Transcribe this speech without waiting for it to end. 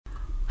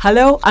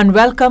Hello and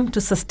welcome to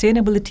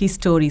Sustainability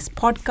Stories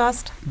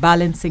podcast,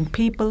 Balancing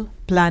People,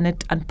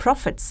 Planet and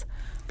Profits.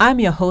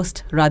 I'm your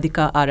host,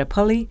 Radhika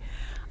Arapalli,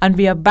 and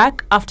we are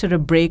back after a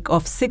break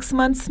of 6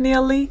 months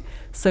nearly.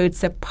 So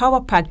it's a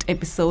power-packed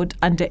episode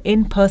and an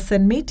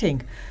in-person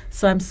meeting.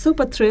 So I'm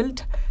super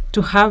thrilled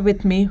to have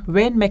with me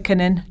Wayne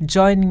McKinnon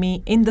joining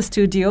me in the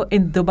studio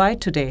in Dubai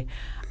today.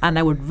 And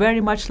I would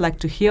very much like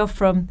to hear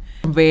from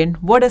Wayne.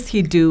 What does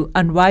he do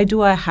and why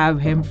do I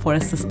have him for a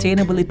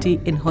Sustainability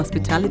in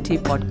Hospitality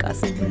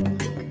podcast?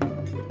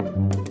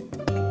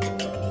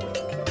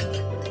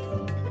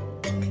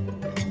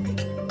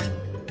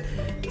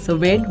 So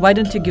Wayne, why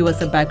don't you give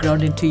us a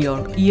background into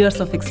your years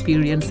of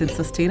experience in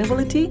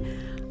sustainability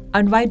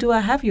and why do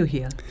I have you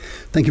here?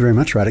 Thank you very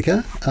much,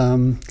 Radhika.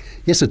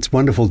 Yes, it's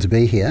wonderful to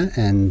be here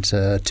and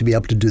to be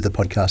able to do the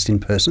podcast in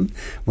person.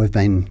 We've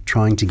been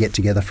trying to get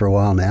together for a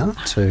while now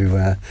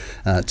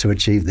to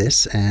achieve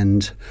this,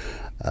 and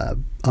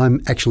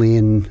I'm actually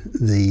in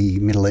the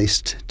Middle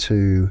East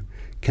to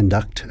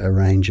conduct a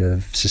range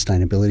of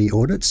sustainability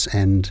audits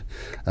and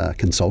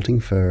consulting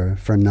for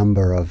a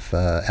number of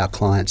our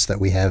clients that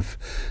we have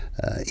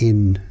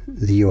in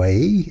the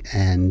UAE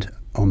and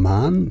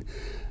Oman.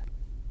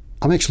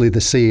 I'm actually the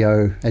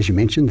CEO, as you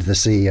mentioned, the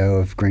CEO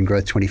of Green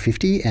Growth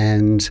 2050,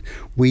 and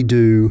we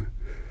do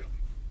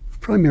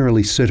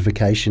primarily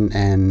certification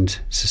and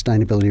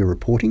sustainability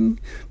reporting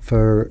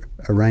for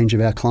a range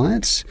of our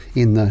clients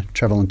in the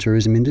travel and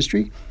tourism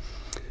industry,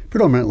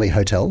 predominantly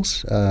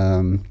hotels,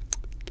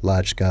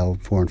 large-scale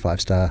 4- and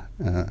 5-star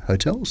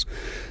hotels.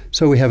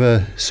 So we have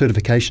a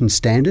certification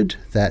standard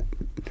that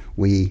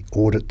we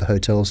audit the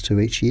hotels to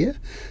each year,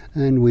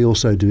 and we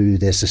also do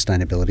their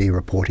sustainability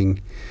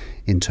reporting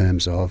in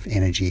terms of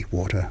energy,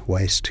 water,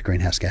 waste,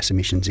 greenhouse gas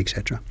emissions,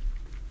 etc.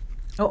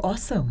 Oh,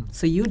 awesome.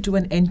 So you do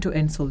an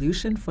end-to-end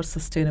solution for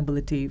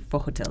sustainability for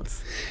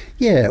hotels.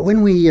 Yeah,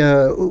 when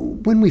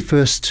we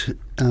first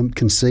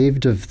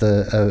conceived of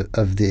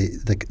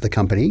the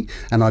company,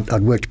 and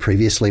I'd worked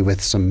previously with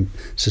some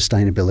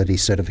sustainability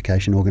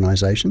certification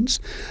organisations,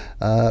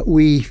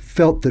 we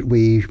felt that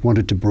we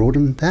wanted to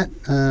broaden that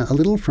a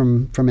little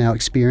from our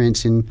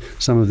experience in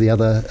some of the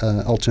other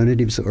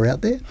alternatives that were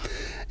out there,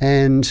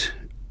 and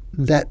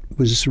that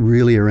was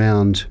really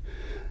around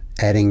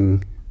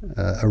adding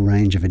a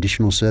range of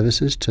additional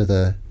services to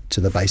the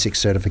basic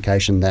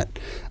certification that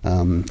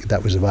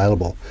was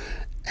available,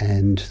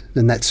 and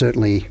then that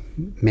certainly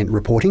meant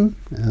reporting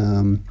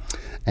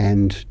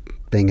and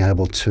being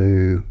able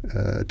to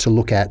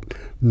look at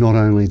not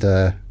only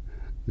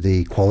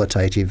the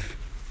qualitative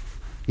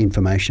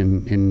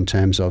information in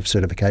terms of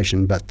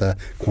certification, but the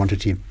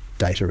quantitative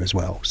data as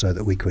well, so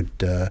that we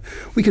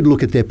could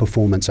look at their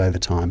performance over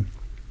time.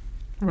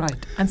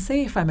 Right. And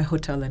say if I'm a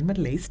hotel in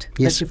Middle East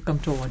Yes. that you've come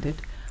to audit,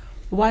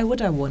 why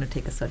would I want to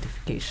take a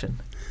certification?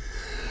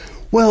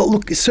 Well,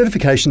 look,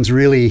 certification's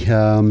really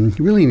an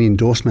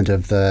endorsement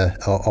of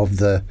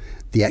the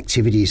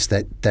activities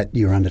that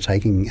you're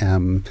undertaking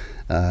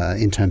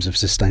in terms of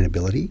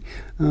sustainability.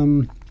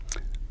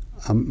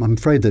 I'm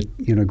afraid that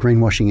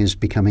greenwashing is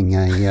becoming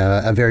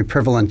a very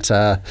prevalent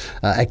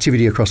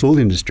activity across all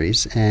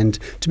industries, and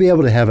to be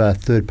able to have a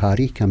third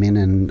party come in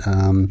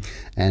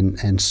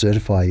and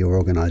certify your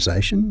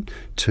organisation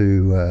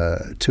to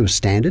a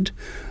standard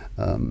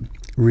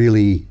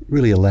really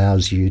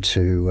allows you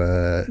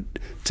to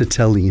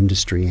tell the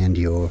industry and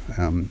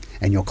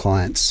your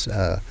clients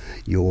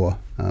your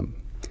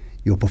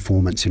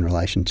performance in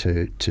relation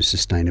to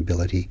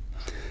sustainability.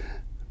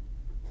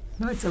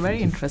 No, it's a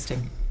very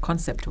interesting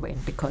concept, Wayne,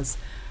 because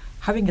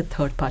having a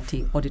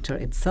third-party auditor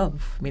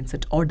itself means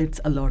it audits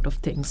a lot of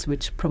things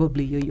which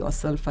probably you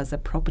yourself as a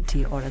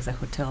property or as a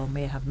hotel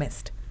may have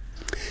missed.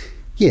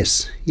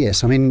 Yes.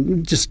 I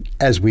mean, just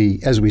as we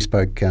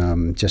spoke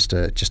just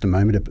a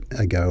moment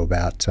ago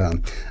about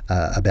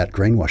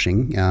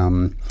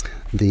greenwashing,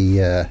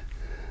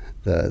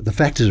 the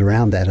factors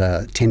around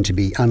that tend to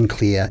be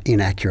unclear,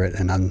 inaccurate,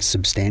 and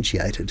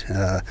unsubstantiated.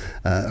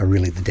 Are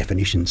really the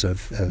definitions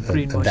of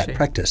that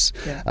practice.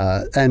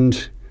 Yeah.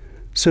 And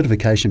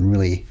certification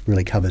really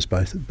covers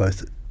both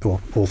or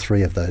all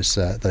three of those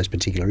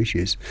particular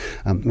issues.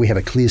 We have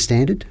a clear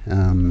standard,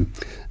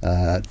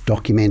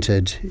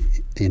 documented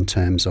in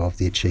terms of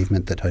the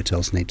achievement that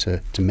hotels need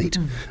to meet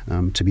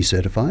to be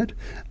certified,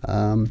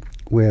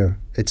 where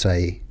it's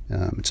a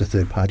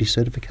third-party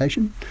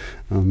certification,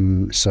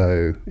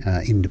 so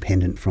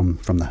independent from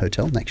the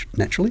hotel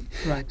naturally,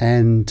 right.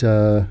 And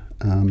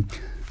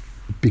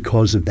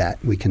because of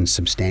that, we can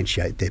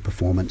substantiate their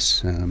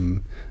performance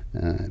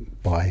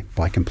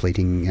by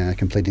completing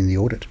the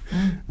audit,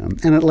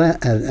 and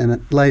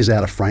it lays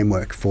out a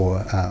framework for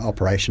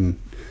operation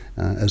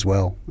as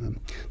well.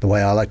 The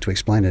way I like to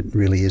explain it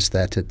really is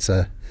that it's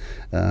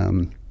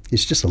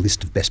just a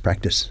list of best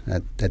practice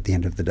at the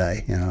end of the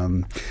day.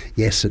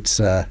 Yes, it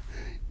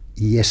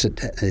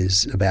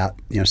is about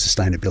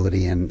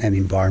sustainability and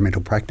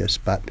environmental practice,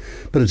 but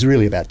it's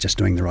really about just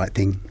doing the right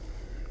thing.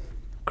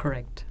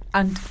 Correct.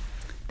 And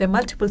There are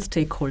multiple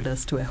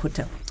stakeholders to a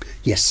hotel.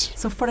 Yes.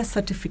 So for a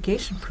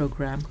certification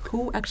program,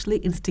 who actually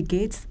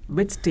instigates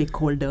which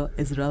stakeholder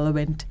is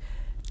relevant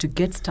to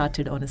get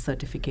started on a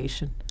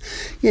certification?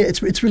 Yeah,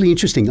 it's really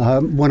interesting.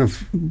 One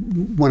of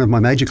my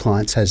major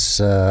clients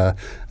has a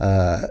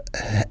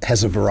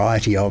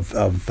variety of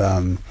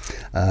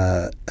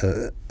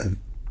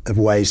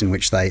ways in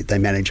which they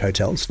manage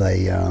hotels.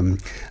 They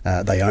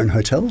own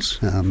hotels.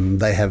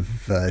 They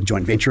have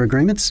joint venture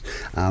agreements,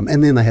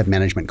 and then they have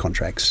management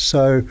contracts.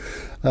 So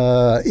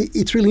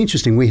it's really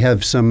interesting. We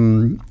have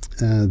some.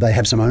 They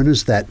have some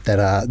owners that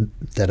are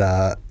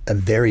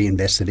very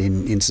invested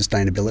in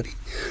sustainability,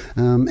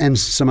 and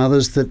some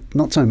others that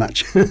not so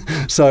much.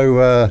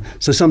 So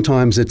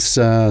sometimes it's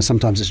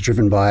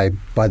driven by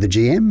the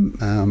GM.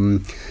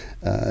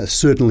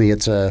 Certainly,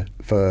 it's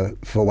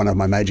for one of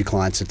my major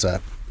clients.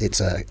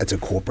 It's a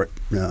corporate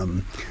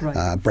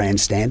brand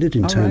standard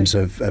in terms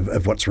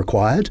of what's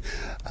required.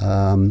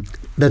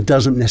 That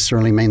doesn't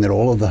necessarily mean that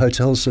all of the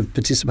hotels have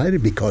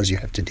participated, because you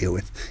have to deal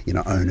with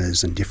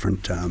owners and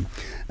different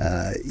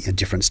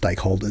different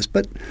stakeholders.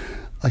 But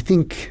I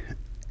think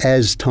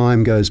as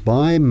time goes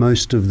by,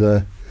 most of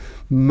the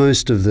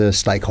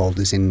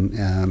stakeholders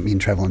in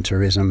travel and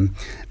tourism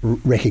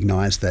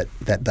recognise that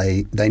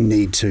they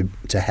need to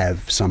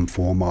have some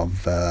form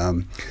of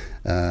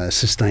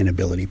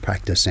sustainability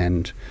practice,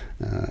 and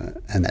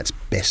that's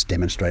best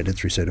demonstrated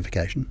through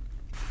certification.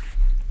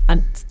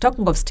 And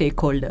talking of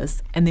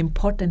stakeholders, an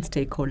important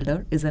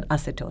stakeholder is an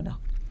asset owner.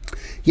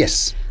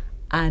 Yes.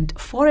 And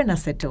for an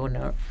asset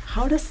owner,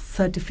 how does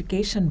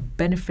certification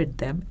benefit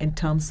them in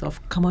terms of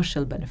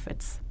commercial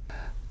benefits?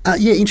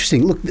 Yeah,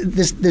 interesting. Look,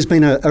 there's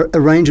been a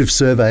range of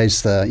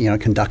surveys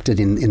conducted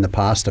in the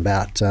past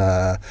about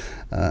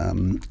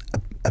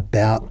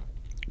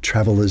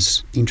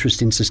travellers'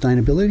 interest in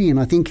sustainability, and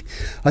I think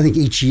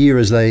each year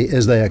as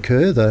they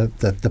occur,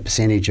 the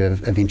percentage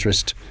of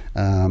interest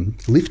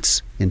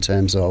lifts in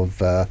terms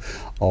of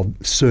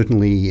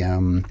certainly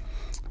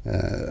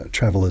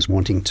travellers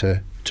wanting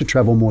to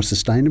travel more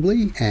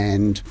sustainably.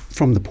 And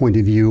from the point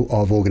of view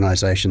of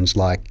organisations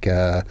like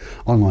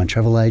online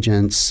travel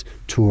agents,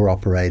 tour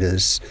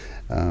operators,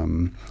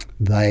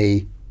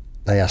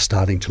 they are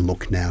starting to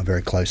look now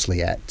very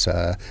closely at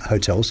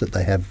hotels that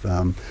they have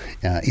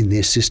in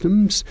their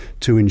systems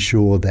to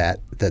ensure that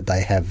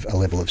they have a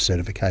level of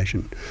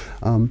certification.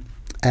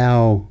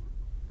 Our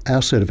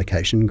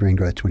certification, Green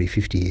Growth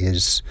 2050,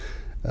 is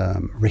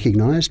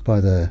recognised by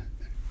the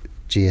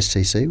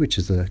GSTC, which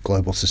is the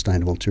Global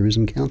Sustainable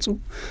Tourism Council,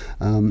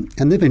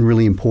 and they've been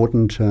really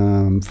important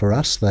for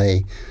us.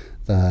 They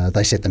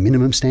set the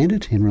minimum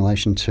standard in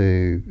relation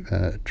to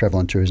travel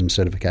and tourism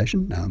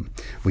certification.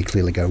 We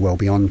clearly go well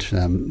beyond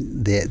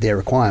their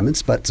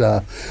requirements, but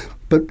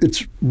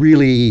it's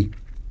really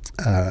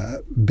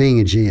being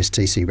a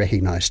GSTC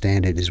recognised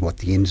standard is what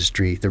the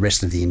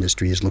rest of the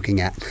industry is looking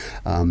at.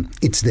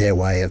 It's their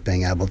way of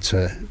being able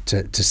to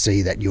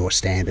see that your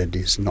standard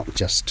is not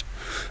just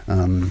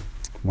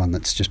one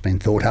that's just been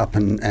thought up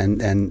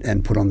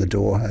and put on the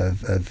door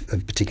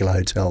of particular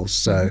hotels.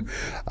 So.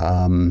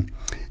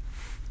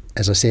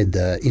 As I said,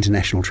 the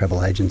international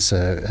travel agents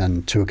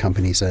and tour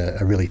companies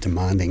are really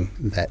demanding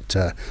that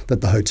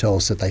the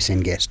hotels that they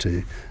send guests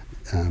to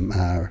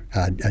are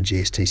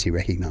GSTC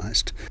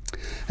recognised,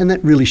 and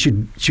that really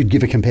should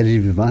give a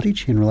competitive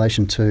advantage in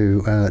relation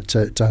to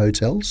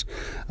hotels.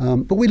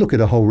 But we look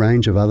at a whole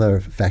range of other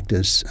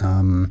factors.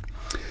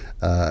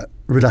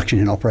 Reduction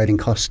in operating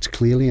costs,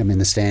 clearly. I mean,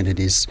 the standard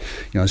is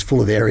full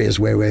of areas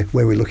where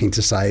we're looking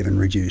to save and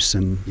reduce,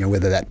 and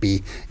whether that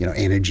be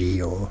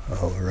energy or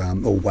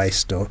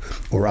waste or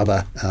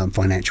other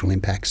financial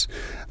impacts.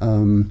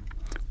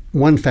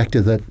 One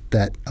factor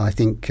that I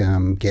think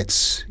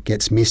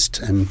gets missed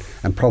and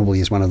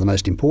probably is one of the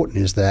most important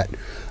is that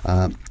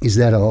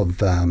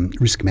of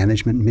risk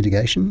management and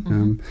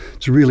mitigation.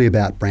 It's really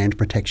about brand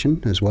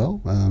protection as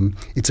well.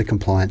 It's a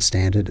compliance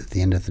standard at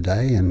the end of the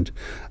day, and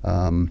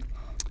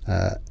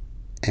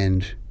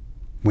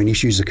when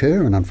issues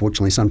occur, and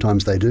unfortunately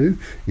sometimes they do,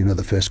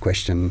 the first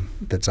question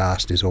that's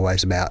asked is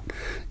always about,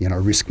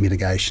 risk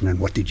mitigation and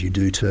what did you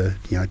do to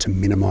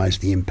minimise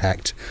the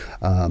impact.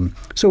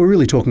 So we're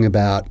really talking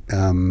about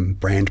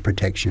brand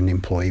protection,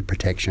 employee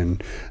protection,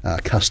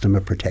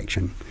 customer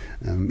protection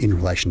in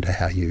relation to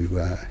how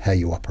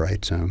you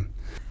operate.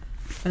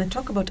 When I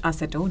talk about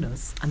asset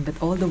owners and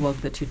with all the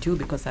work that you do,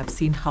 because I've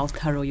seen how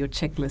thorough your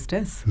checklist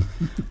is,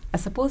 I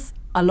suppose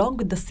along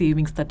with the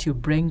savings that you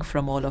bring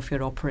from all of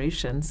your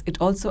operations, it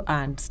also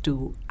adds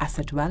to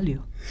asset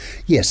value.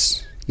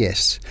 Yes.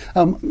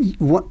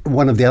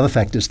 One of the other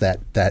factors that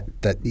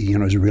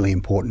is really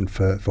important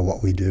for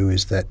what we do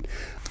is that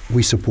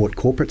we support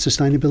corporate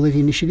sustainability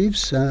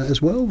initiatives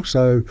as well.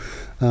 So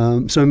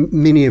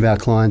many of our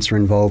clients are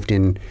involved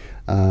in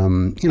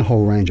a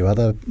whole range of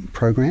other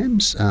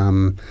programs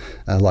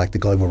like the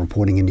Global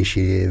Reporting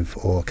Initiative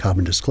or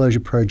Carbon Disclosure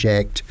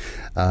Project,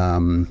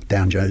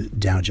 Dow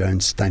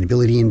Jones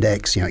Sustainability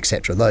Index,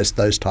 etc.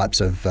 Those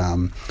types of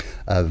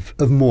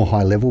more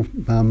high level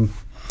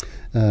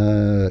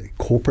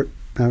corporate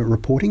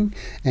reporting,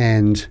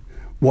 and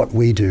what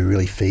we do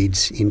really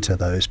feeds into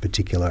those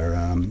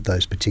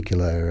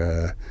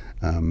particular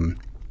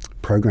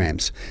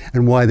programs.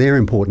 And why they're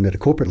important at a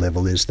corporate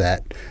level is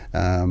that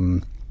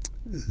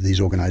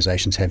these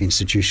organisations have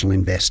institutional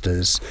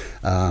investors,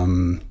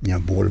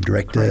 board of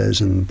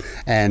directors, and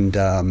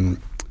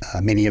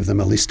many of them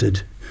are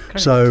listed.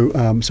 Correct. So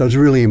it's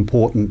really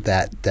important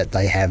that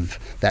they have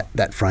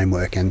that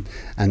framework, and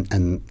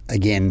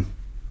again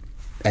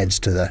adds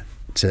to their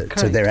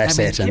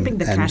asset. Keeping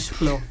the cash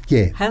flow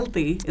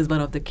healthy is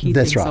one of the key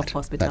things of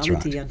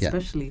hospitality, and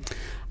especially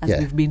as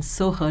we've been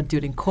so hurt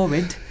during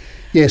COVID.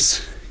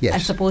 Yes. I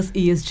suppose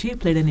ESG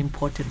played an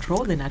important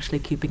role in actually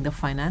keeping the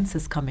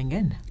finances coming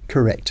in.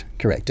 Correct.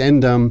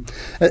 And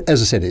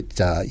as I said, it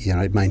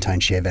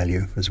maintains share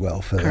value as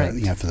well for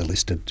the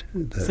listed.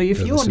 So if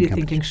you're only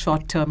thinking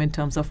short term in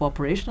terms of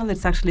operational,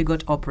 it's actually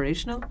got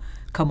operational,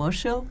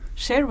 commercial,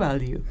 share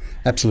value.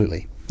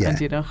 Absolutely. Yeah.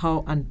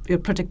 And you're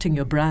protecting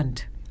your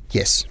brand.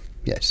 Yes.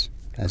 As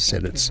I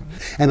said,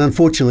 and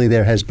unfortunately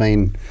there has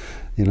been,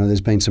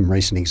 there's been some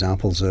recent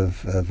examples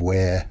of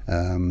where.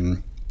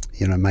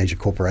 Major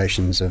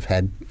corporations have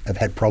had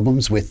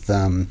problems with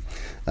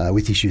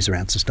issues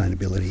around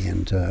sustainability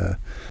and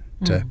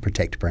to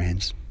protect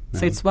brands.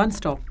 So it's one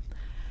stop.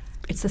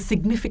 It's a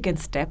significant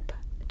step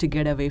to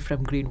get away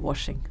from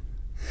greenwashing.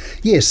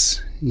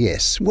 Yes.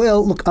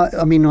 Well, look, I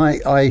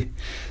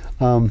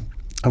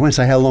won't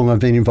say how long I've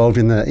been involved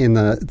in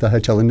the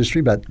hotel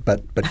industry, but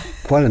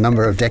quite a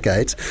number of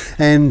decades.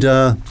 And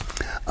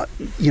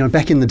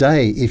back in the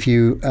day, if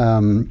you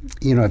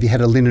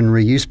had a linen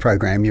reuse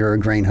program, you're a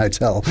green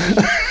hotel.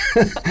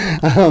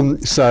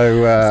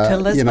 So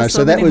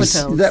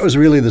that was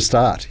really the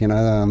start.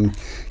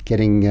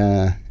 Getting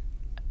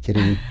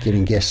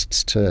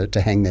guests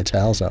to hang their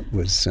towels up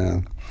was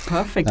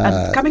perfect.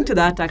 And coming to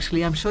that,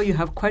 actually, I'm sure you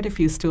have quite a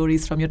few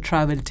stories from your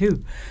travel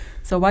too.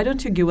 So why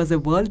don't you give us a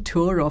world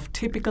tour of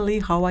typically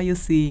how are you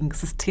seeing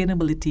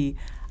sustainability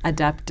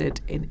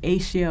adapted in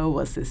Asia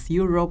versus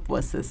Europe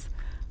versus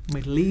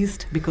Middle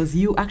East, because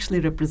you actually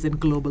represent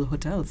global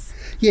hotels.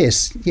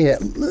 Yes, yeah.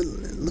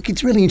 Look,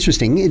 it's really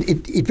interesting.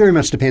 It very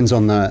much depends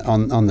on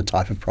the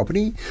type of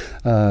property.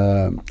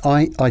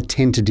 I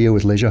tend to deal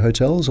with leisure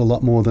hotels a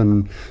lot more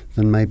than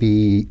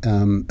maybe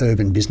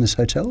urban business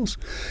hotels.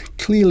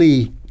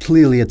 Clearly,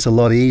 it's a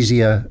lot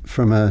easier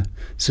from a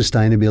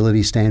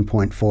sustainability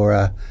standpoint for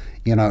an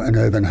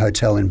urban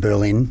hotel in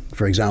Berlin,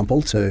 for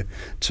example, to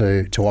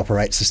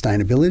operate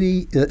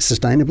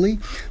sustainably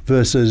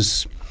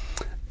versus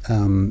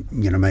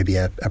maybe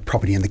a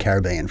property in the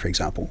Caribbean, for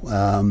example.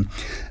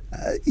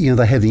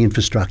 They have the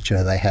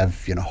infrastructure, they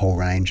have a whole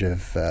range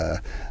of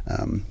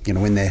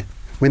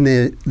when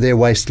their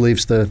waste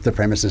leaves the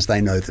premises,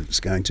 they know that it's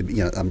going to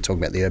be. I'm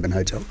talking about the urban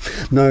hotel.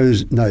 Know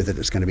that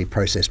it's going to be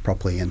processed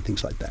properly and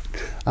things like that.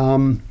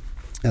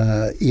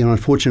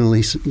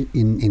 Unfortunately,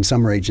 in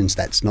some regions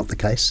that's not the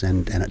case,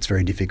 and it's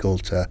very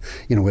difficult.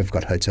 We've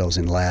got hotels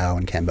in Laos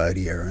and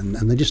Cambodia, and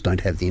they just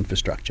don't have the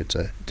infrastructure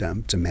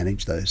to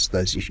manage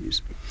those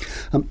issues.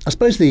 I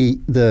suppose the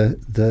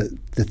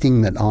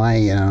thing that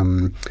I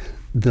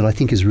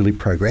think has really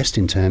progressed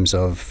in terms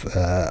of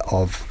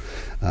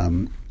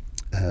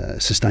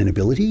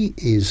sustainability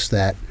is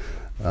that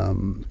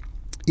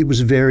it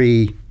was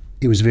very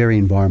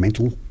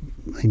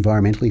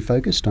environmentally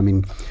focused. I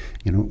mean,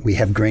 we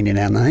have green in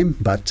our name,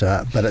 but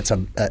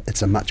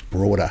it's a much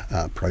broader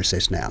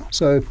process now.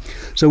 So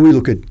we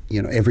look at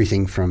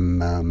everything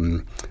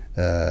from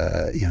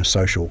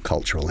social,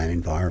 cultural, and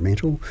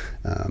environmental,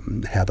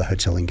 how the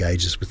hotel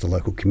engages with the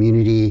local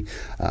community,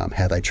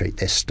 how they treat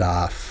their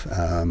staff,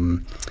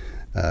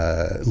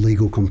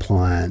 legal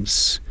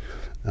compliance,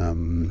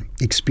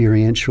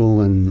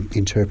 experiential and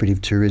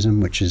interpretive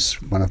tourism, which is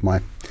one of my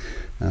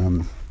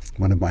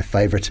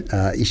favourite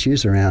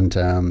issues around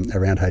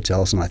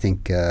hotels, and I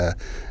think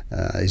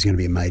is going to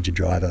be a major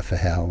driver for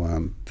how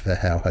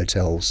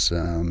hotels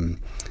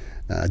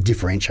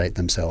differentiate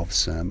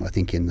themselves. I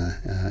think in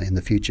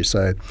the future.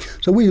 So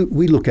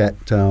we look at.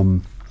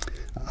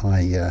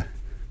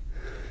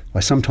 I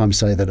sometimes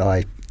say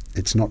that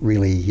it's not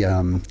really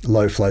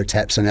low flow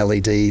taps and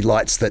LED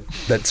lights that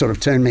sort of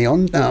turn me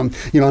on.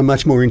 I'm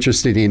much more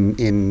interested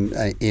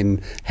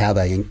in how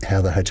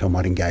the hotel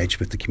might engage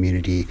with the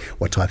community,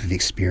 what type of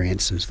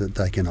experiences that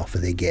they can offer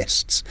their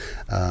guests.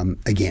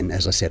 Again,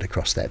 as I said,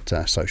 across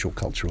that social,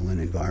 cultural, and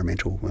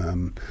environmental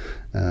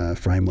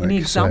framework. Any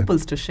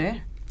examples to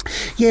share?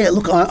 Yeah,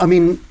 look, I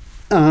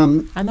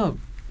know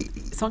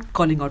it's not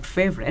calling out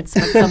favourites,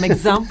 but some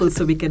examples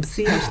so we can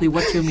see actually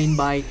what you mean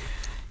by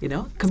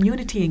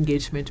community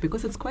engagement,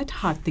 because it's quite a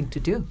hard thing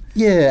to do.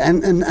 Yeah,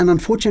 and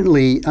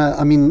unfortunately,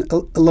 a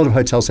lot of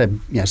hotels have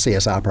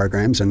CSR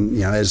programs, and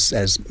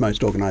as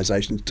most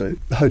organisations do.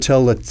 A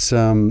hotel that's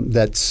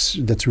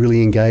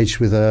really engaged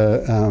with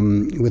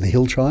a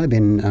hill tribe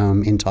in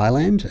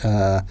Thailand,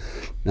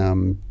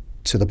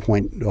 to the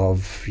point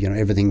of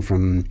everything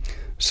from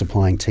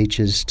supplying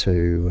teachers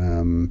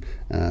to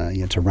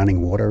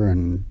running water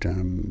and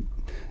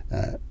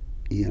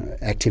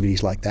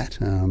activities like that.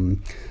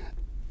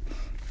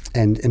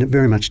 it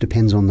very much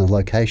depends on the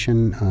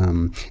location.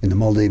 In the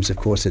Maldives, of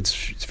course,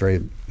 it's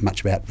very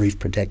much about reef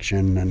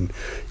protection and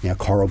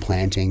coral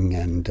planting,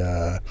 and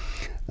a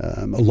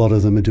lot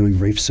of them are doing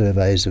reef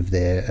surveys of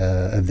their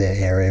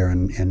area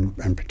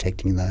and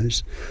protecting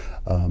those.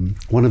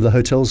 One of the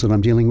hotels that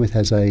I'm dealing with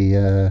has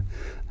a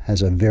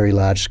very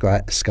large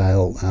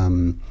scale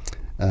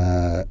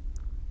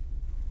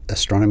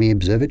astronomy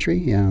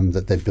observatory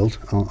that they've built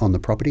on the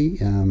property.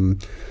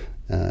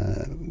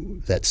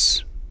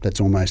 That's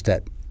almost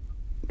at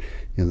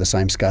the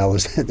same scale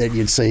as that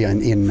you'd see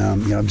in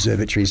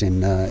observatories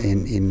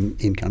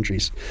in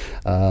countries.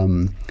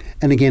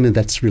 And again,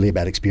 that's really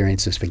about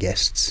experiences for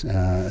guests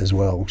as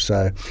well.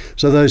 So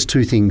those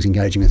two things,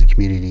 engaging with the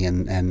community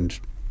and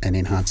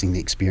enhancing the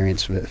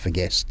experience for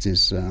guests,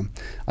 is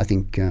I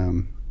think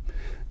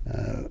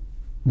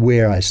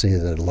where I see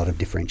that a lot of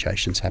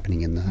differentiations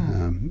happening in the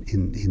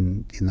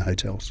in the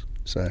hotels.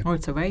 So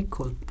it's a very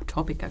cool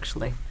topic,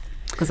 actually,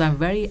 because I'm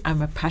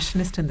a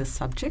passionist in this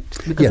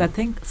subject, because I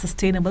think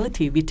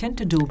sustainability, we tend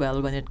to do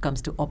well when it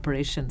comes to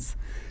operations,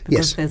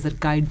 because there's a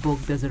guidebook,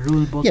 there's a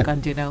rule book,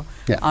 and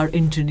our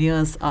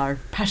engineers are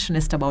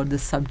passionate about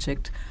this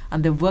subject,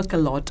 and they work a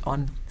lot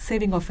on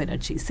saving of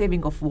energy,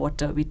 saving of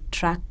water. We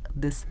track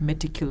this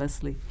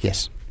meticulously.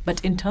 Yes.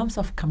 But in terms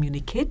of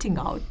communicating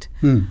out,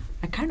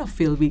 I kind of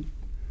feel we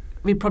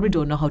probably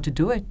don't know how to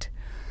do it,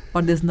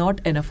 or there's not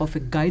enough of a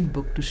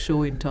guidebook to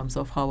show in terms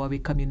of how are we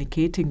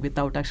communicating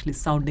without actually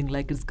sounding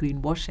like it's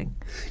greenwashing.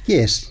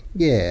 Yes,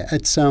 yeah.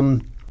 It's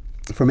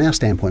from our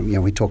standpoint,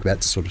 we talk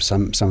about sort of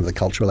some of the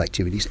cultural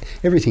activities,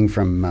 everything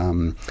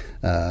from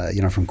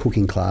from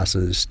cooking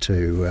classes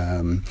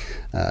to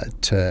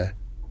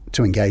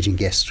engaging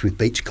guests with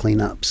beach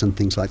cleanups and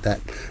things like that.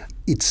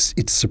 It's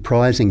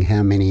surprising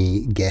how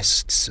many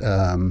guests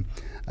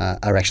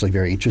are actually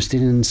very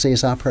interested in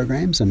CSR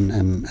programs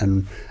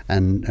and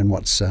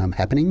what's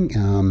happening. We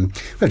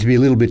have to be a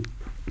little bit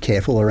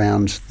careful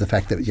around the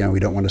fact that we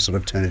don't want to sort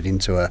of turn it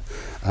into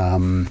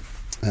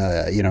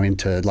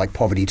into like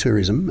poverty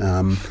tourism.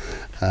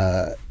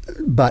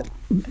 But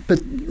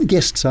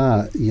guests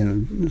are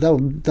they'll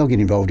get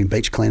involved in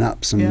beach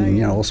cleanups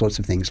and all sorts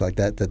of things like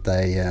that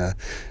they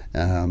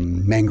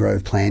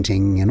mangrove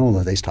planting and all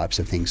of these types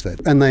of things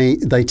and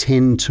they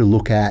tend to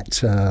look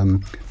at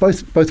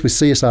both with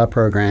CSR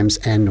programs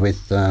and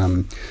with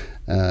the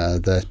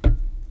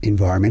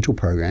environmental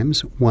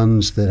programs,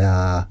 ones that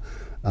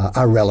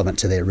are relevant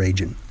to their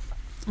region.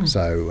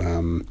 So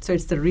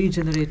it's the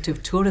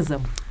regenerative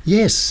tourism.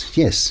 Yes.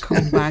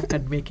 Going back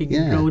and making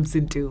roads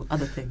into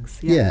other things.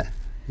 Yeah.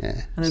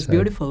 And that's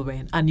beautiful,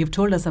 Wayne. And you've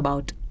told us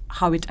about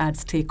how it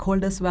adds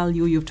stakeholders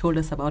value. You've told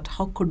us about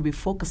how could we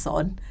focus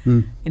on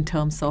in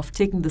terms of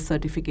taking the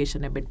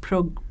certification a bit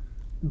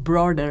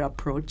broader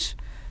approach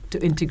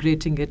to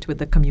integrating it with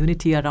the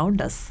community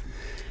around us.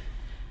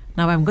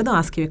 Now I'm going to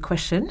ask you a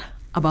question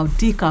about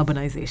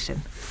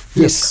decarbonization.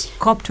 Yes.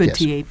 Look,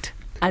 COP28. Yes.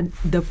 And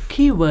the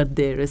key word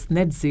there is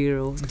net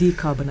zero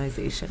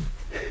decarbonization.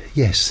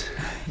 Yes.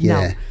 Yeah.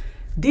 Now,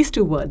 these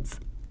two words,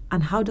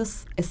 and how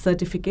does a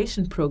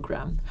certification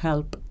program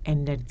help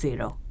in net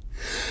zero?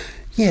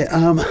 Yeah.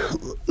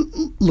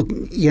 Look,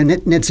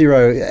 net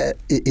zero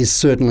is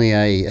certainly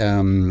a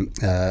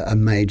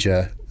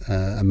major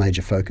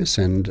focus,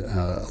 and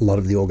a lot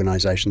of the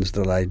organisations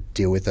that I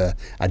deal with are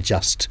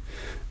just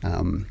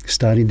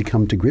starting to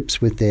come to grips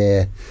with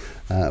their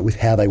with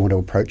how they want to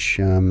approach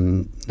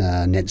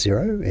net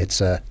zero.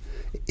 It's a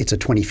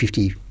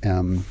 2050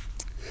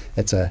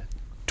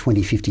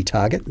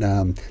 target.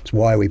 It's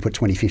why we put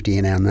 2050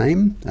 in our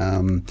name,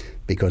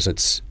 because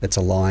it's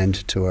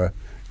aligned to a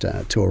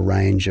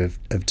range of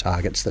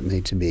targets that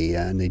need to be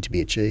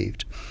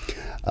achieved.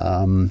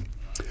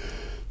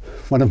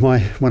 One of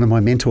my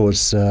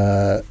mentors,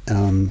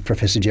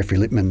 Professor Jeffrey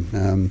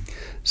Lippman,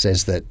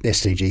 says that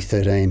SDG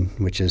 13,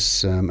 which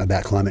is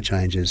about climate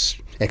change, is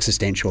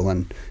existential,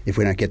 and if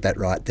we don't get that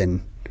right,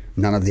 then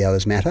none of the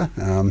others matter.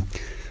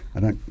 I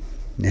don't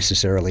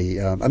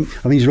necessarily. I mean,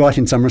 he's right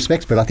in some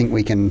respects, but I think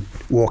we can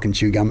walk and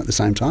chew gum at the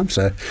same time.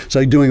 So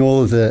doing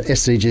all of the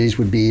SDGs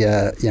would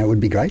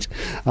be great.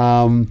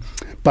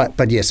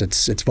 But yes,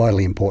 it's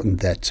vitally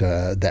important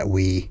that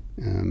we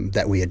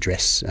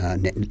address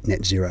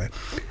net zero.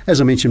 As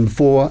I mentioned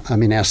before, I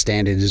mean, our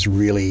standard is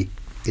really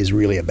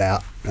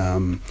about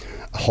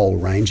a whole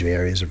range of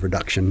areas of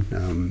reduction.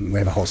 We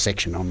have a whole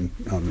section on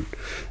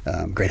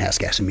greenhouse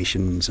gas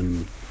emissions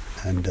and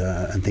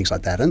things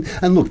like that. And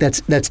look,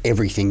 that's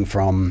everything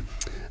from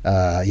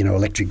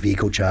electric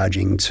vehicle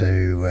charging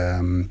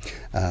to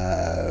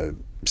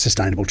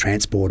sustainable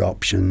transport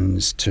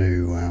options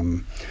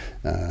to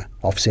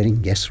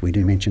offsetting. Yes, we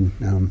do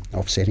mention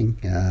offsetting.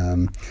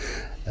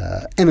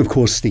 And of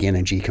course, the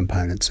energy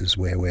components is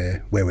where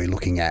we're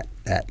looking at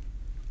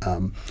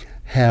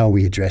how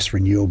we address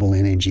renewable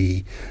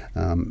energy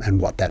and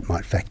what that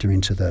might factor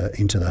into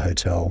the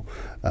hotel,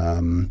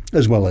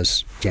 as well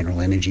as general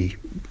energy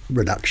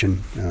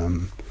reduction.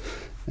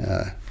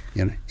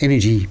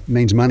 energy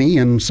means money,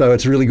 and so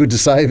it's really good to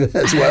save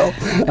as well.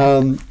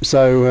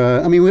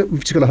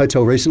 We've just got a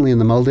hotel recently in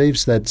the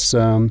Maldives that's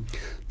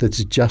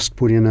just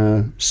put in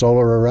a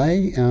solar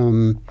array.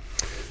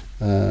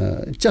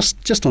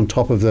 Just on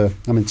top of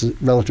it's a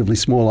relatively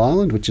small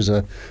island, which is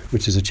a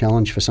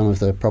challenge for some of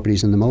the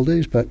properties in the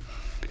Maldives. But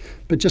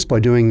just by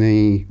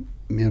doing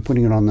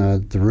putting it on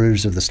the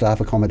roofs of the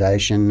staff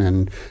accommodation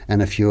and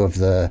a few of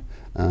the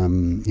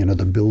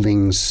the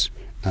buildings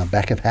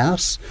back of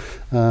house,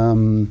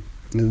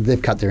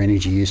 they've cut their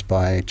energy use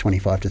by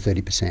 25 to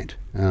 30%.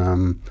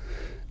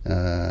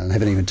 They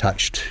haven't even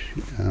touched.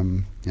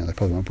 They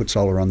probably won't put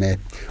solar on their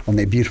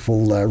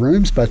beautiful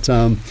rooms, but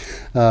yeah,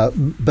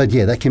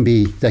 that can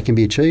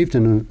be achieved,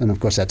 and of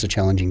course that's a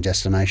challenging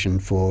destination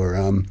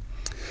for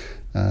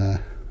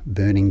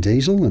burning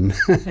diesel and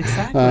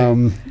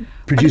exactly.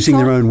 Producing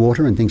their own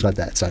water and things like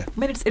that. So,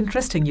 it's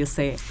interesting you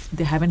say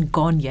they haven't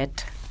gone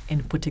yet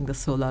in putting the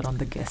solar on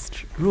the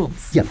guest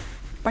rooms. Yeah.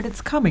 But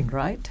it's coming,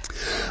 right?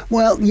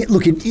 Well, it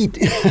like depends.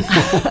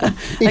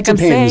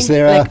 I'm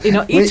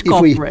saying, each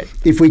corporate.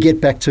 If we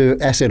get back to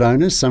asset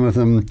owners, some of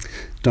them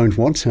don't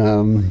want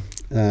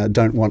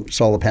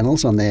solar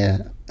panels on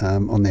their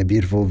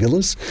beautiful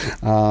villas.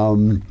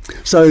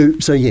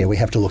 So yeah, we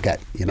have to look at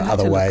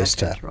other ways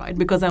to right,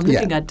 because I'm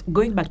looking at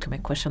going back to my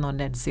question on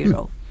net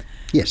zero.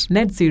 Yes,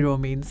 net zero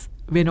means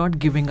we're not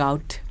giving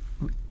out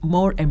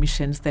more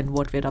emissions than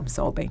what we're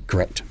absorbing.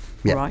 Correct.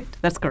 Yeah. Right.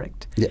 That's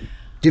correct. Yeah.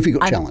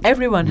 Difficult challenge.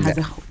 Everyone has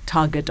a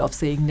target of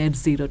saying net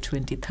zero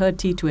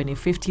 2030,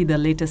 2050. The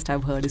latest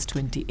I've heard is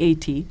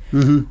 2080.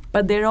 Mm-hmm.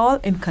 But they're all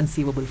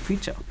inconceivable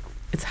future.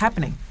 It's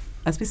happening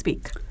as we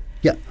speak.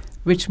 Yeah.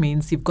 Which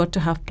means you've got to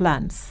have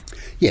plans.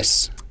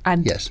 Yes.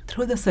 And yes.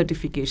 Through the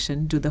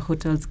certification, do the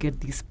hotels get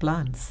these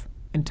plans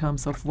in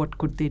terms of what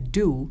could they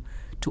do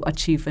to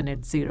achieve a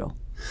net zero?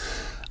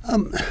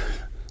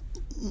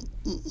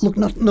 Look,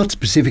 not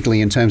specifically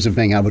in terms of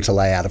being able to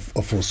lay out a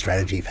full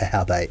strategy for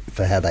how they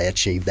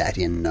achieve that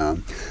in.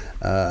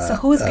 So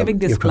who is giving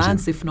these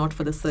plans if not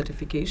for the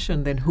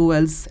certification? Then who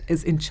else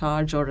is in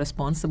charge or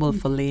responsible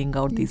for laying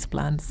out these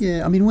plans?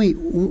 Yeah,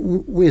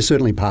 we're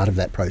certainly part of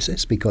that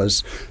process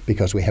because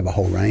we have a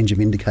whole range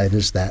of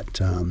indicators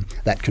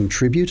that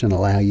contribute and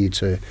allow you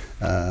to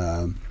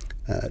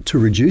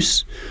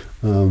reduce.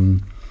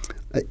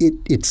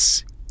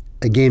 It's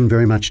again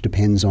very much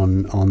depends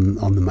on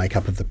the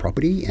makeup of the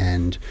property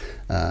and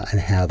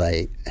how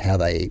they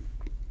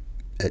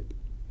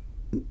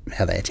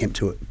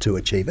attempt to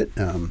achieve it.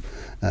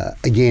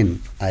 Again,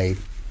 a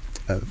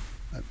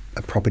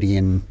property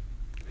in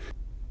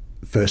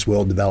first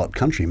world developed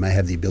country may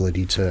have the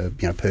ability to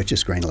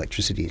purchase green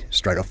electricity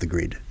straight off the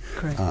grid.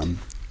 Correct.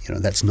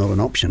 That's not an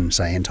option,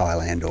 say, in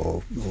Thailand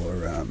or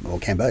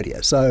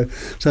Cambodia. So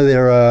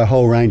there are a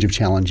whole range of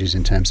challenges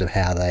in terms of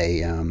how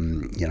they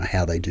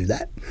do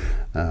that,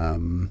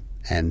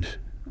 and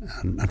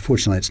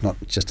unfortunately, it's not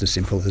just as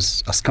simple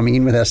as us coming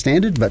in with our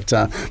standard,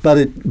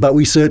 but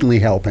we certainly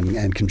help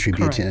and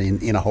contribute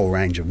in a whole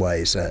range of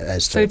ways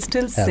as to. So it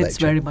still sits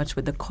very much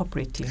with the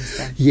corporate teams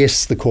then.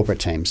 Yes, the corporate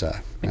teams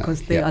are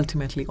because they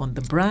ultimately own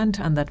the brand,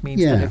 and that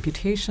means the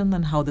reputation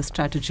and how the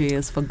strategy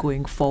is for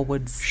going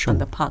forwards and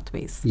the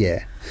pathways.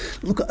 Yeah,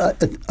 look,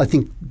 I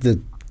think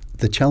the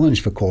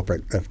challenge for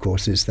corporate, of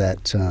course, is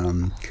that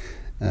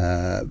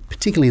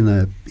particularly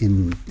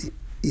in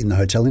the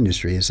hotel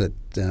industry, is that.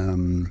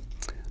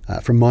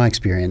 From my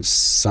experience,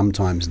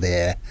 sometimes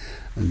they're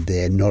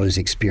not as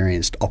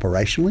experienced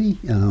operationally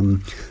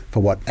for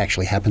what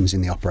actually happens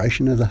in the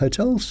operation of the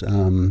hotels.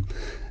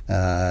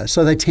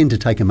 So they tend to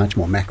take a much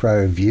more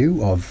macro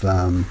view of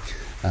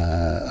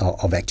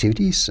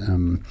activities,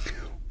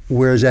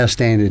 whereas our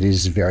standard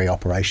is very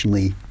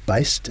operationally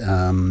based,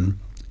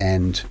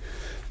 and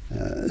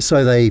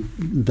so they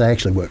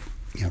actually work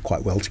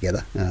quite well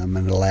together, and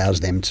it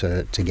allows them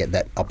to get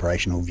that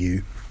operational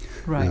view.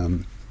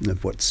 Right.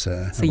 Of what's so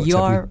what's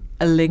you're happening.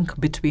 a link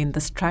between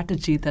the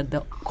strategy that the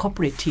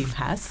corporate team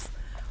has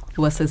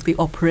versus the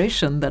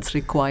operation that's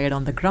required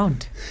on the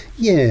ground.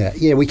 Yeah,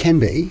 we can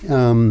be.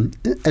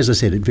 As I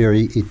said,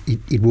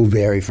 it will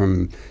vary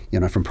from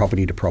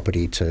property to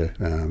property to.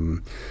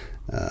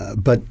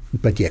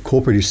 But yeah,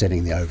 corporate is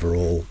setting the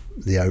overall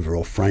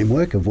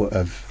framework of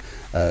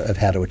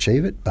how to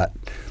achieve it. But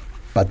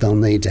they'll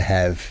need to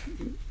have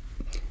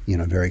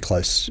very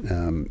close.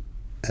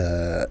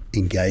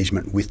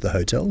 Engagement with the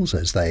hotels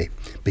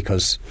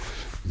because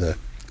the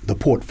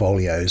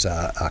portfolios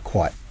are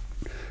quite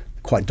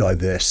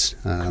diverse,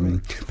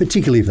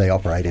 particularly if they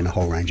operate in a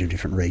whole range of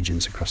different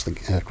regions across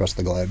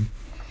the globe.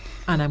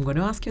 And I'm going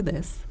to ask you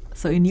this: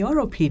 so, in your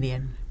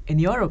opinion,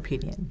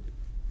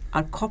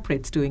 are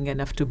corporates doing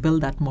enough to build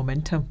that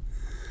momentum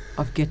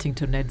of getting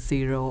to net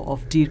zero,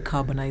 of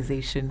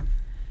decarbonization?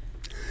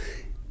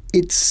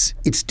 It's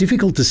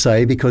difficult to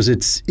say because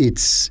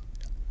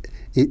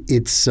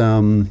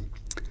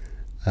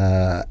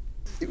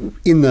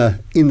in the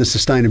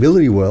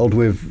sustainability world,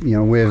 we've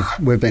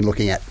been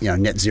looking at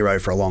net zero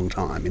for a long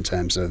time in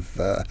terms of,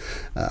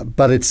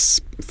 but it's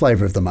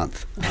flavour of the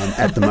month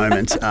at the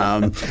moment,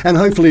 and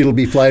hopefully it'll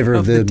be flavour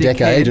of the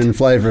decade and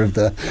flavour of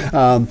the.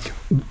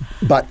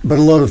 But a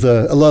lot of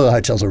the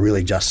hotels are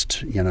really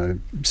just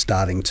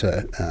starting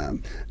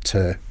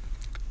to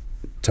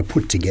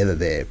put together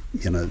their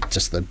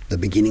just the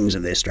beginnings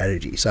of their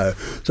strategy. So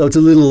it's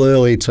a little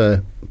early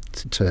to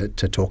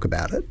talk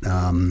about it.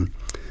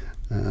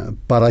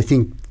 But I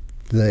think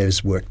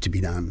there's work to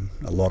be done,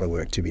 a lot of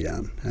work to be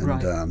done. And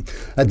right.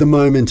 At the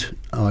moment,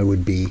 I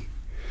would be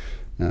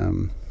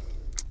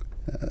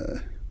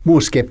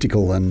more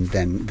sceptical than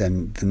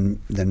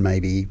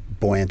maybe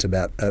buoyant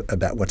about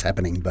what's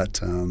happening. But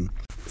so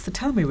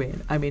tell me,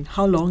 Wayne. I mean,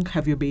 how long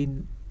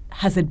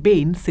has it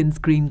been since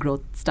Green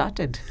Growth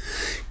started?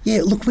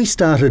 Yeah, look, we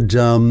started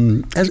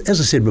as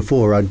I said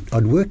before.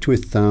 I'd worked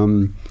with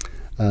a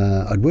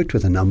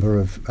number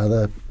of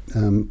other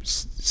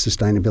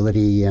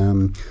sustainability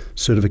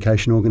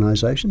certification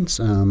organisations,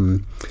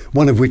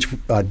 one of which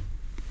I'd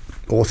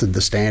authored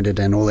the standard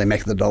and all their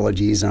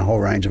methodologies and a whole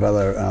range of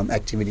other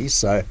activities.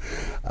 So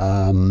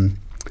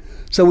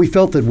we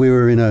felt that we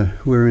were in a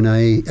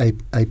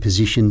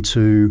position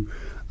to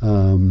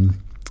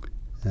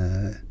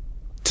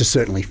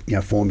certainly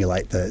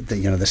formulate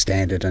the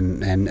standard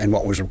and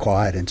what was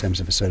required in terms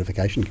of a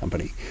certification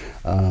company.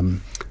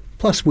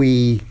 Plus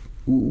we'd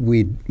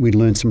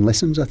learned some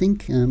lessons, I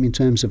think, in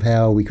terms of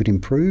how we could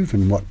improve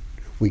and what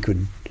we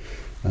could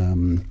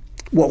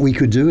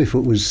do if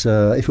it was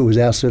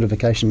our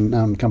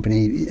certification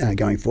company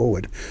going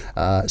forward.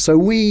 So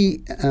we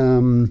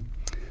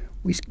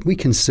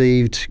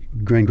conceived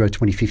Green Growth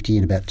 2050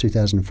 in about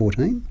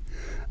 2014.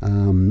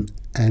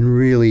 And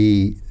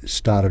really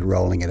started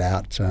rolling it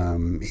out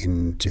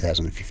in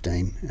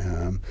 2015.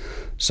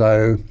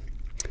 So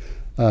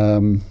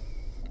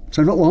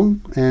not long,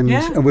 and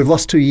we've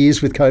lost 2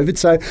 years with COVID.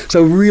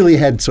 So really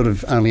had sort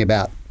of only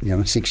about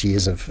 6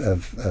 years of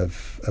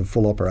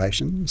full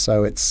operation.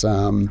 So it's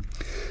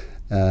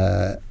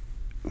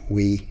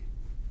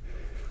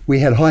we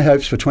had high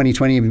hopes for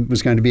 2020. It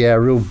was going to be our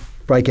real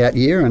breakout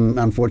year, and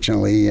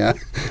unfortunately, but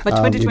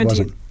 2020. It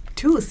wasn't.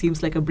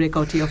 Seems like a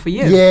breakout year for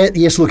you. Yeah.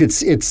 Yes. Look,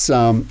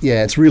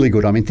 it's really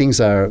good. I mean, things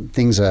are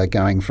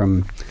going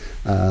from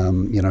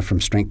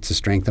from strength to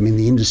strength. I mean,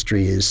 the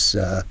industry is,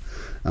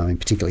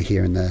 particularly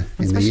here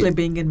especially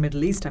being in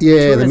Middle East.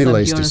 The Middle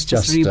East is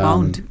just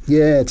rebound.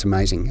 It's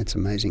amazing. It's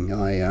amazing.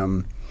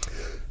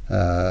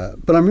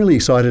 But I'm really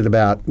excited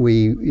about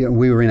we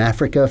were in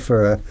Africa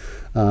for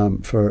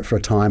a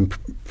time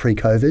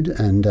pre-COVID,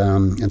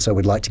 and so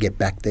we'd like to get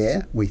back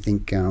there. We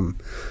think.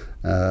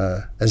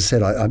 As I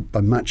said, I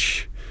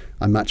much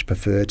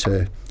prefer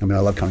to. I mean, I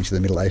love coming to the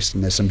Middle East,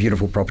 and there's some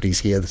beautiful properties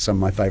here. There's some of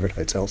my favourite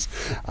hotels,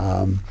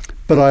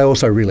 but I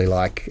also really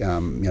like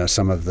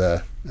some of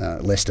the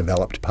less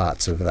developed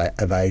parts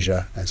of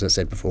Asia. As I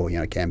said before,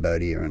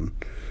 Cambodia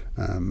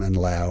and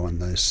Laos and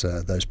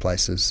those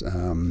places,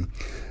 and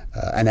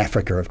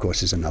Africa, of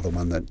course, is another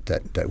one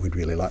that we'd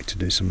really like to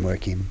do some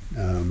work in.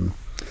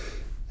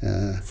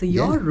 So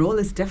your role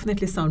is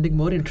definitely sounding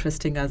more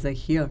interesting as I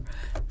hear.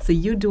 So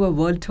you do a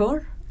world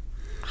tour.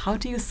 How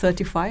do you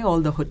certify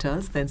all the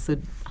hotels then? So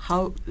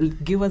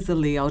give us a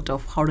layout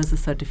of how does the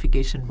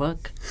certification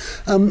work?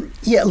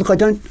 Look, I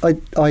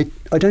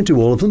don't do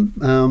all of them.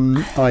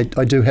 I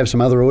do have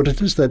some other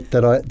auditors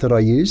that I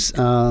use.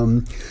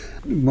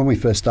 When we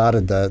first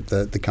started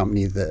the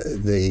company,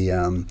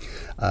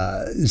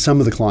 some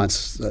of the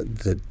clients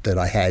that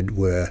I had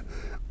were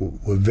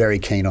very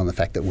keen on the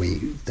fact that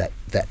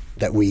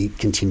we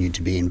continued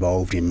to be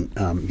involved in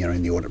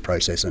in the audit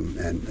process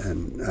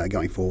and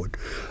going forward.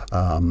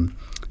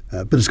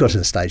 But it's got to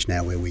the stage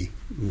now where we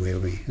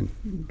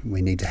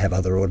need to have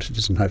other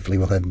auditors, and hopefully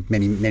we'll have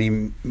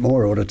many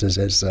more auditors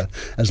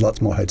as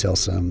lots more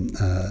hotels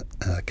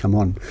come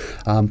on.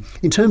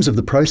 In terms of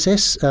the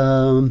process,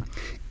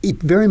 it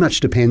very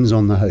much depends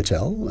on the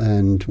hotel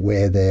and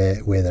where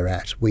they're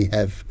at. We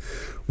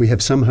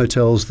have some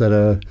hotels that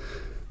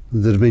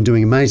have been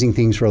doing amazing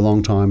things for a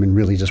long time and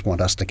really just want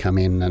us to come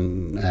in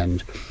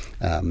and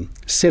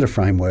set a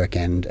framework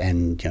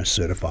and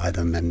certify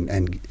them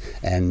and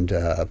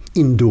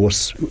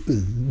endorse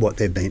what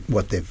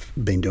they've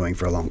been doing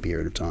for a long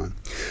period of time.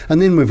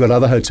 And then we've got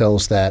other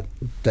hotels that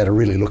are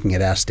really looking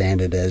at our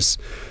standard as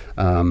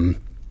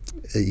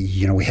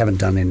we haven't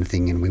done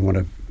anything and we want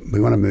to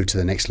move to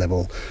the next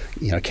level.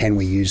 Can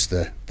we use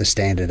the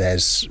standard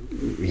as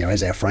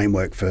our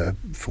framework for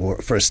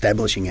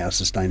establishing our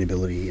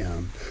sustainability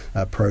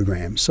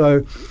program?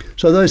 So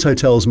those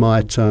hotels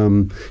might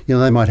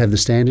they might have the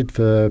standard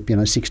for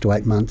 6 to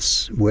 8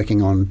 months,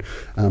 working on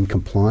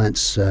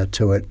compliance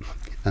to it,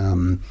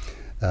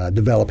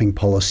 developing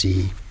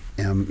policy,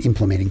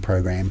 implementing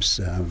programs,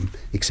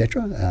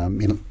 etc.,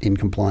 in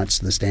compliance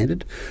to the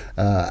standard,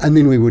 and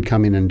then we would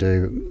come in and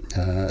do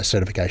a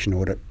certification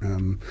audit.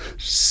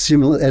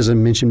 Similar, as I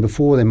mentioned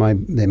before, there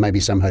may be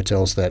some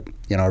hotels that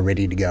are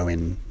ready to go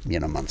in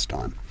a month's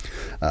time.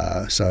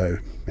 So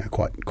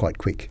quite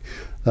quick.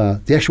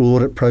 The actual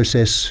audit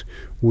process,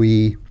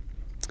 we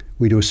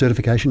do a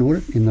certification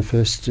audit in the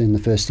first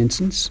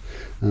instance,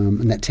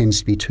 and that tends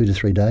to be 2 to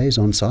 3 days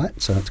on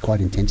site, so it's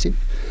quite intensive.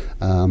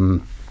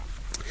 And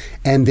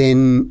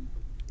then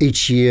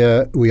each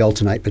year we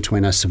alternate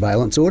between a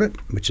surveillance audit,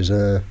 which is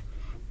a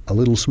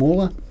little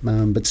smaller,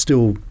 but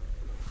still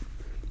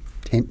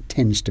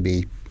tends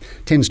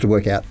to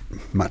work out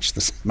much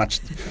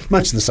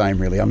the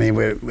same, really. I mean,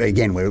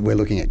 we're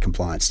looking at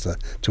compliance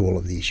to all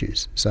of the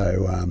issues.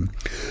 So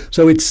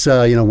it's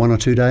 1 or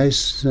 2 days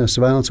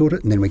surveillance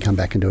audit, and then we come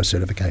back and do a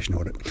certification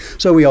audit.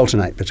 So we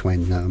alternate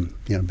between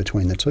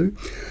the two.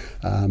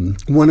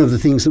 One of the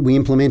things that we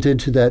implemented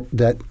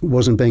that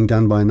wasn't being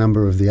done by a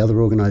number of the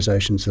other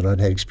organisations that I'd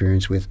had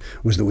experience with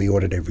was that we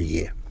audit every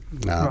year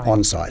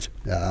on site.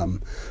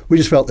 We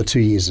just felt that 2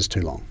 years is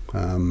too long.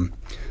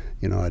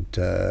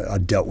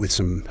 I'd dealt with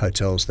some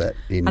hotels that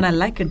and I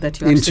like it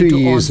that you actually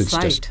do on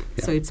site.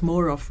 So it's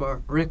more of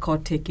a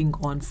record taking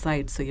on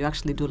site. So you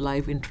actually do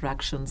live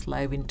interactions,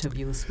 live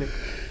interviews with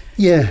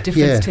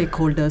different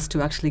stakeholders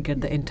to actually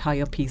get the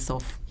entire piece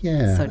of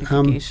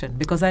certification.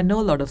 Because I know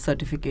a lot of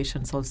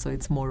certifications also,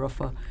 it's more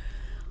of a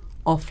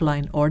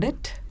offline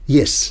audit.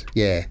 Yes,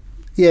 yeah.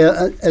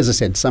 As I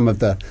said, some of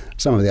the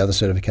other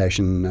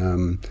certifications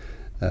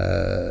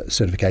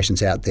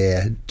out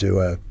there do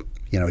a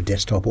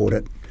desktop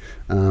audit.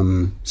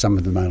 Some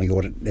of them only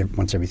audit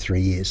once every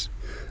 3 years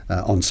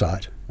on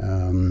site,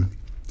 and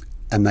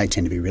they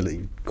tend to be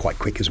really quite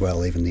quick as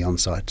well. Even the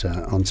on-site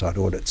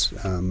audits,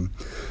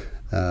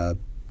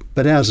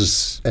 but ours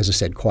is, as I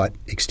said, quite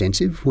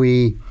extensive.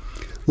 We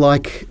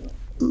like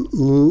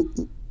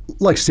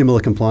similar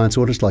compliance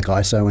audits, like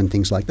ISO and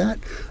things like that.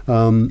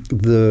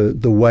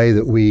 The way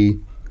that we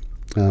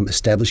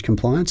establish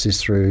compliance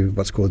is through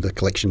what's called the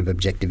collection of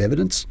objective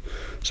evidence.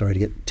 Sorry to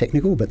get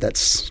technical, but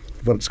that's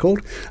what it's called.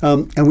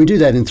 And we do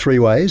that in 3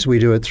 ways. We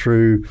do it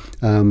through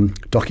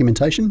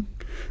documentation,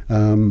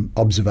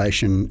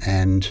 observation,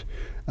 and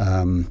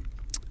an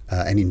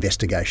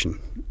investigation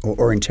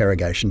or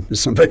interrogation, as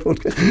some people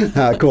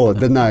call it.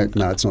 But no,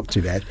 it's not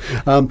too bad.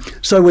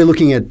 So we're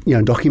looking at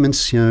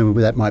documents.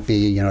 That might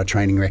be a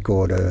training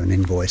record, or an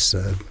invoice,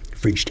 a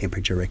fridge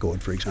temperature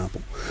record, for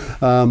example.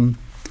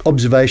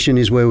 Observation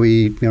is where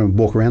we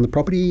walk around the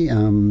property.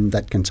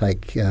 That can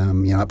take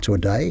up to a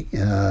day.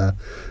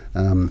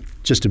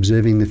 Just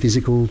observing the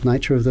physical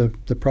nature of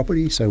the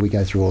property. So we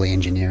go through all the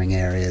engineering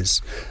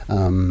areas,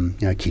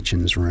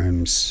 kitchens,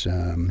 rooms,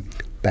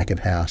 back of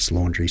house,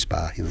 laundry,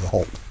 spa, the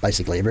whole,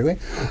 basically everywhere.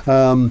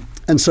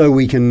 And so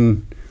we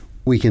can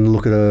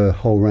look at a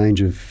whole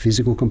range of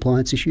physical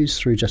compliance issues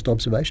through just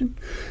observation.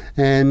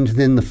 And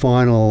then the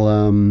final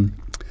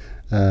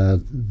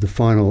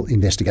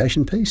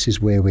investigation piece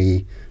is where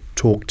we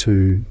talk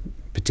to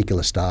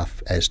particular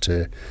staff as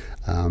to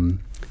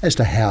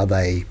how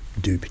they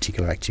do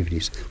particular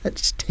activities.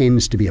 That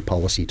tends to be a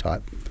policy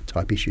type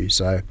issue.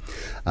 So,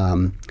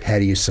 how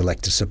do you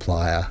select a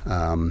supplier?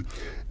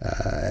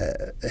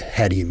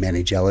 How do you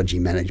manage allergy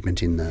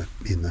management in the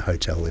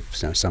hotel if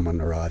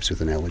someone arrives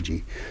with an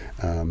allergy?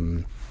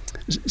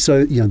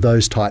 So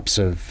those types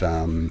of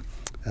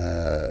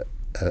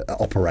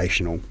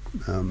operational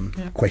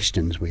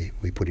questions we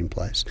put in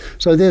place.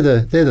 So they're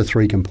the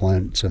 3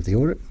 components of the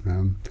audit.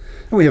 And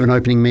we have an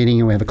opening meeting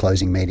and we have a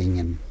closing meeting,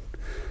 and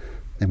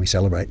then we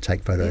celebrate,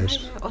 take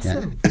photos.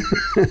 Awesome.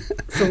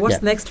 So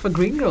what's next for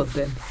Green Growth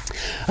then?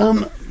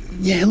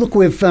 Look,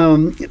 we've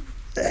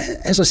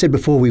as I said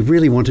before, we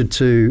really wanted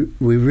to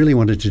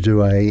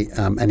do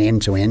an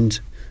end-to-end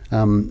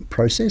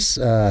process.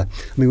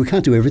 We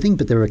can't do everything,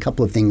 but there are a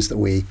couple of things that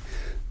we're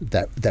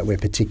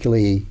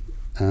particularly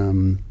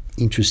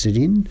interested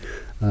in.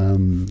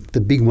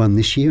 The big one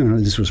this year, and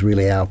this was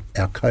really our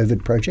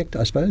COVID project,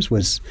 I suppose,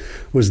 was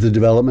the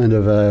development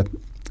of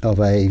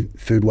a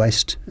food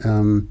waste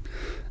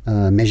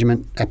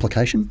measurement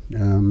application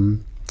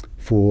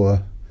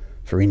for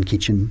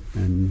in-kitchen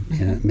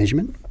and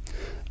measurement.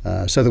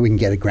 So that we can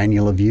get a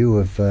granular view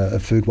of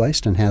food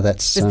waste and how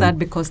that's... Is that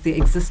because the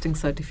existing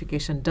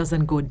certification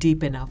doesn't go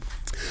deep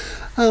enough?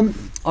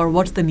 Or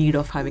what's the need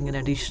of having an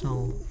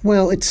additional...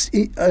 Well, it's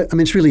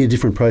really a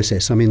different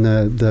process. I mean,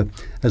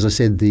 as I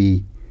said,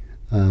 the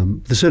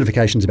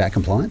certification's about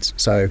compliance.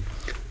 So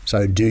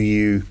do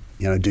you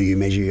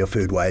measure your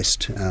food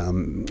waste? Do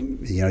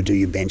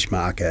you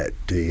benchmark it?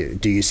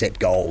 Do you set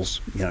goals?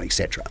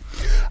 Etc.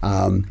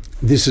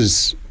 This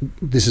is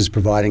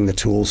providing the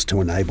tools to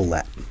enable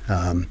that.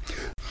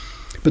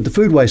 But the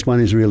food waste one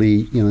is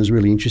really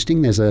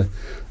interesting. There's a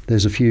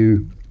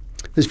few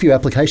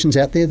applications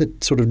out there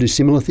that sort of do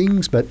similar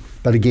things, but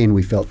again,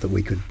 we felt that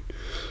we could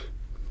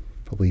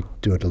probably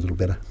do it a little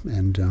better,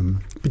 and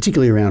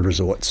particularly around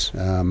resorts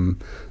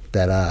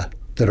that are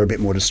a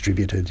bit more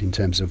distributed in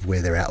terms of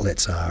where their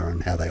outlets are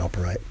and how they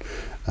operate.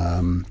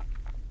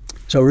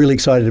 So we're really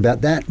excited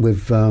about that. We're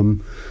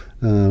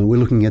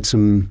looking at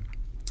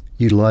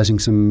utilising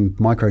some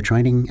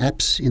micro-training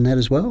apps in that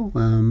as well,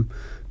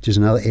 which is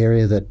another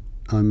area that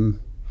I'm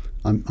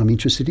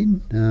interested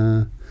in,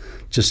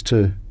 just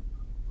to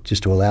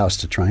just to allow us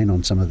to train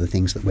on some of the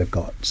things that we've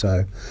got.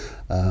 So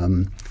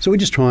we're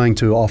just trying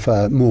to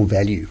offer more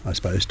value, I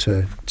suppose,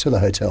 to the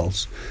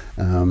hotels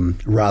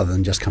rather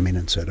than just come in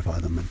and certify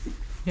them.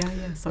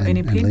 So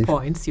any pain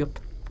points you're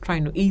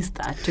trying to ease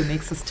that to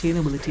make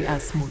sustainability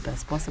as smooth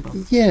as possible?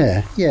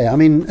 Yeah. I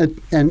mean,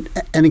 and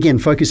again,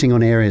 focusing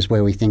on areas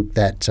where we think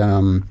that,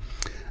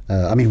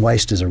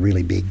 waste is a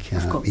really big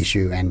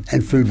issue,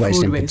 and food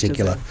waste in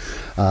particular.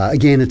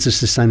 Again, it's a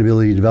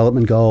sustainability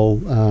development goal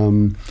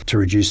to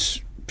reduce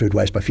food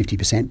waste by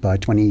 50% by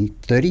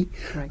 2030.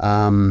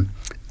 Right.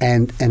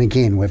 And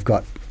again, we've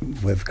got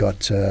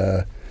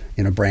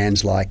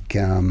brands like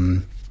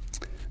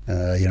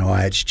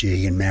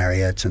IHG and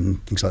Marriott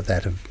and things like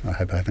that. I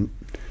hope I haven't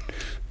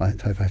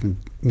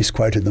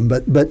misquoted them,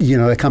 but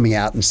are coming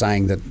out and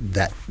saying that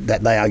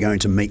they are going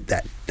to meet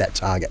that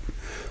target.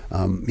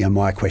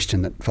 My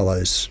question that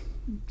follows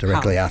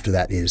directly after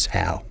that is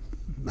how.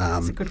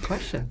 That's a good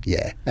question.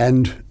 Yeah,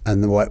 and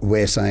what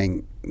we're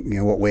saying,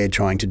 what we're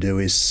trying to do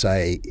is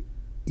say,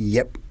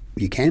 yep,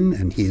 you can,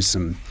 and here's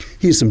some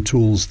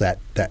tools that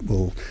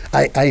will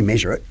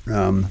measure it,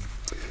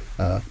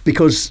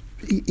 because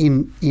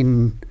in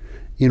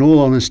all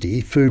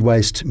honesty, food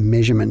waste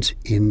measurement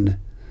in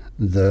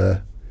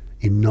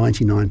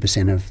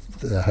 99% of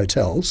the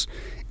hotels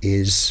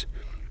is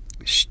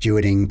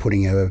stewarding,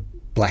 putting a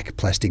black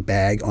plastic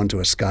bag onto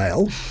a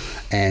scale,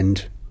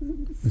 and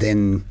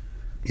then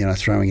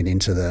throwing it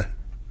into the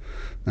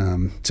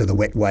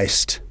wet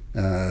waste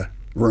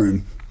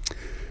room.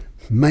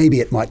 Maybe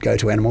it might go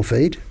to animal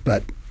feed,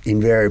 but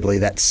invariably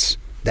that's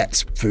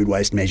food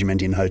waste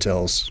measurement in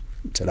hotels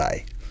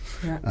today.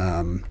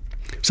 Yeah.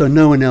 So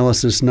no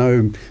analysis,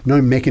 no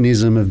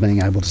mechanism of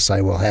being able to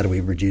say, well, how do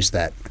we reduce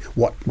that?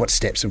 What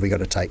steps have we got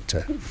to take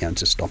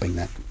to stopping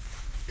that?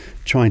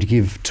 Trying to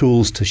give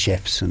tools to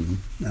chefs and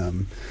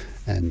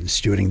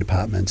stewarding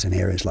departments and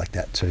areas like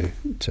that to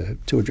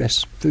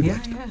address food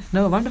waste. Yeah.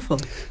 No, wonderful.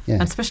 Yeah.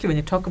 And especially when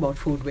you talk about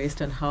food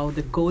waste and how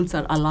the goals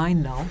are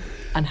aligned now,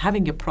 and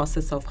having a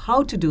process of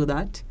how to do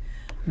that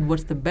and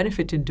what's the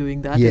benefit in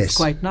doing that is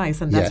quite nice.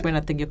 And that's when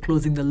I think you're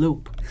closing the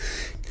loop.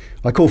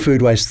 I call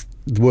food waste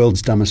the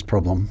world's dumbest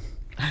problem.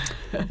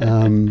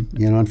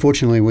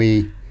 Unfortunately,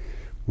 we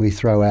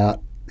throw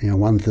out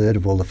 1/3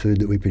 of all the food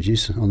that we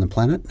produce on the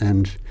planet,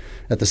 and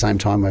at the same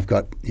time, we've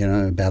got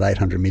about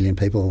 800 million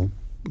people,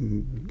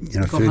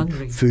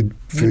 food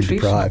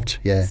deprived.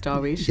 Yeah,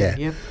 starvation.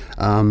 Yeah.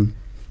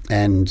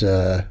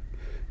 Yep.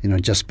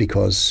 Just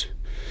because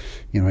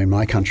in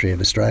my country of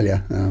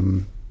Australia,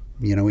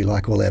 we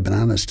like all our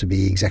bananas to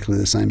be exactly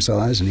the same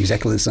size and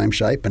exactly the same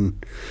shape, and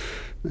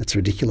that's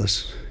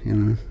ridiculous,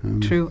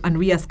 True. And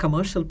we as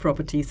commercial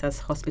properties,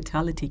 as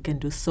hospitality, can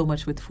do so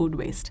much with food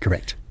waste.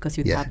 Correct. Because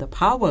you have the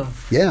power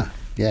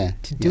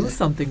to do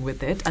something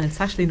with it. And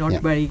it's actually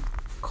not very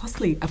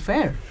costly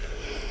affair.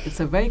 It's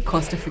a very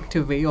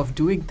cost-effective way of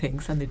doing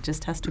things, and it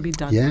just has to be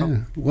done.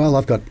 Yeah. Well,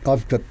 I've got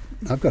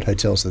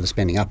hotels that are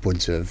spending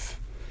upwards of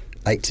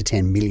 $8 to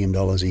 $10 million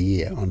a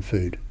year on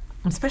food.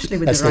 Especially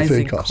with that's the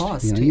rising food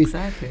cost.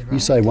 Exactly. Right. You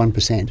say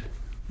 1%.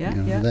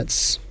 Yeah.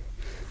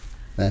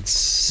 That's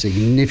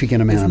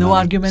significant amount There's of money. no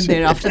argument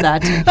there after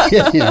that.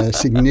 a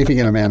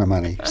significant amount of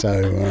money.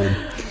 So,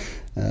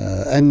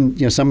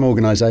 some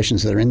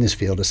organisations that are in this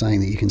field are saying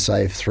that you can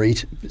save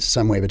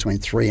somewhere between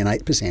 3 and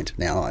 8%.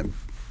 Now, I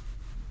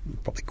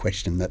probably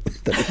question that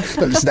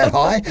it's that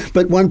high,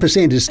 but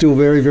 1% is still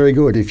very, very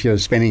good if you're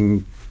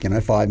spending,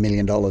 $5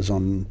 million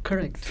on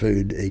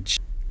food each.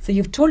 So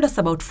you've told us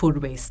about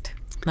food waste.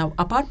 Now,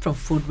 apart from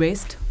food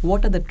waste,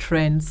 what are the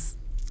trends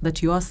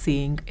that you are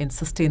seeing in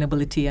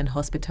sustainability and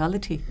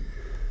hospitality?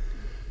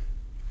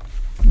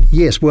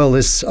 Yes, well,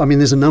 there's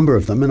a number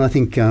of them, and I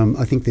think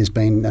there's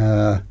been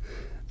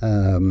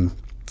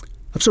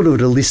I've sort of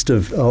got a list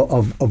of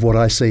what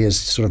I see as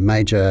sort of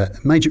major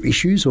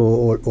issues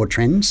or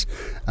trends,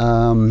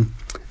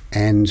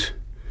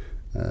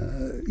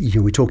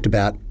 we talked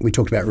about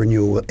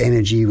renewable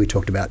energy. We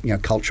talked about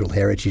cultural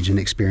heritage and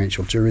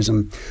experiential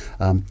tourism.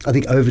 I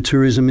think over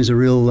tourism is a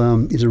real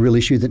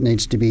issue that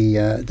needs to be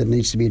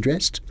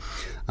addressed.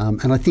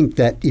 And I think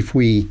that if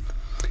we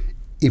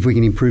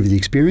can improve the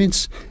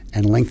experience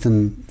and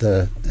lengthen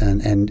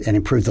and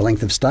improve the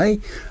length of stay,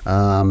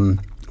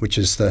 which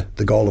is the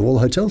goal of all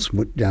hotels,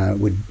 would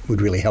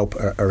really help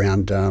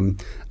around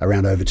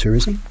over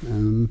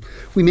tourism.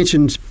 We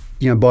mentioned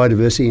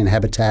biodiversity and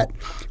habitat,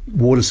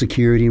 water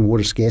security and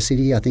water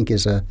scarcity. I think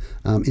is an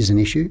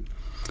issue.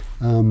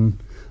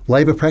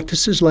 Labour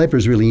practices. Labour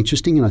is really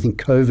interesting, and I think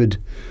COVID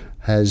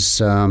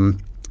has.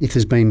 If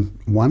there's been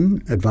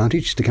one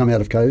advantage to come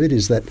out of COVID,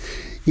 is that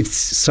it's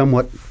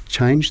somewhat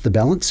changed the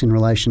balance in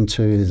relation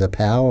to the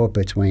power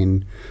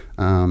between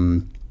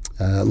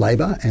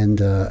labour and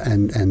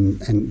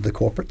the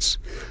corporates,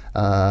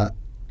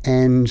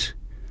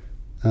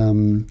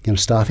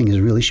 staffing is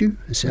a real issue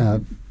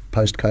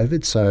post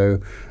COVID.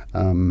 So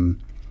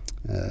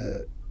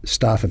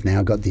staff have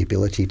now got the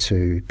ability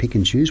to pick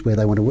and choose where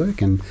they want to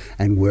work and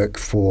work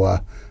for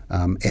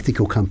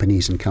ethical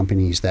companies and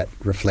companies that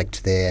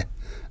reflect their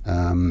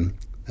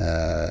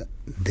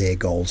their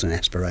goals and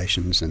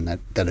aspirations, and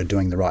that are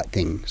doing the right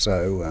thing.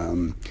 So,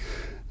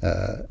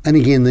 and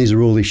again, these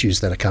are all issues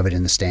that are covered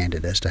in the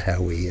standard as to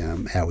how we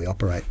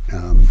operate.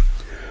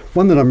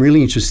 One that I'm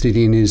really interested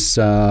in is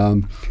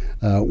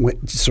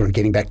sort of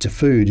getting back to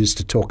food, is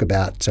to talk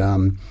about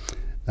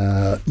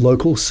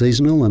local,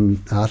 seasonal, and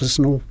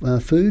artisanal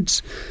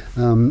foods.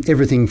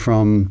 Everything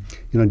from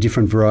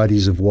different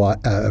varieties of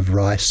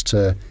rice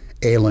to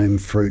heirloom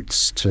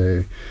fruits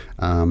to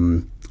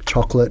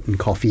chocolate and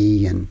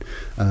coffee, and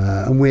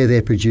where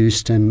they're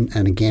produced,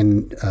 and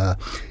again,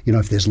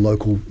 if there's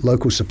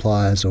local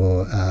suppliers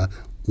or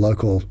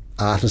local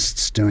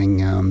artists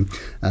doing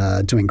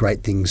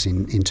great things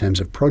in terms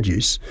of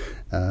produce,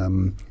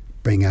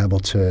 being able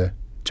to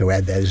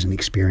add that as an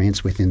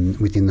experience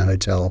within the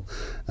hotel,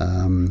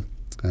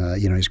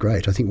 is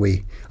great. I think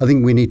we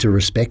need to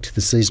respect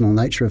the seasonal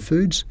nature of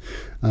foods.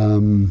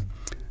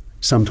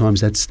 Sometimes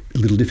that's a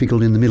little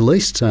difficult in the Middle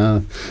East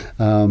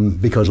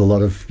because a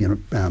lot of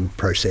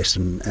processed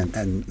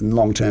and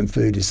long-term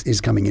food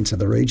is coming into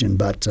the region.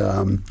 But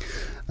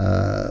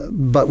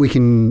we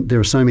can. There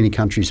are so many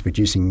countries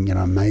producing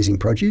amazing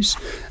produce,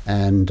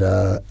 and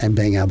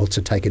being able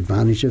to take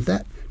advantage of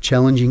that,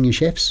 challenging your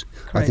chefs,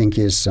 correct, I think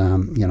is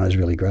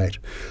really great.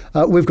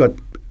 We've got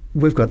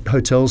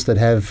hotels that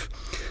have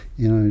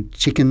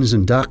chickens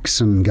and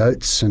ducks and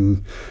goats,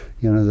 and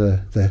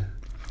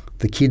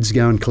the kids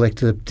go and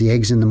collect the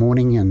eggs in the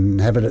morning and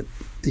have it at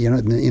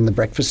in the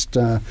breakfast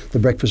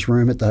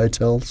room at the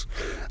hotels.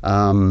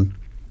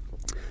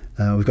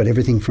 We've got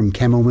everything from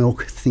camel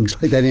milk,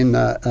 things like that in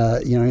the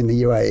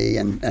UAE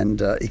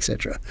and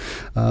etc.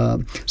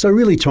 So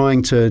really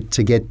trying to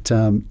get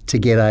a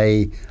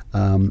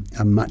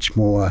much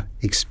more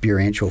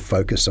experiential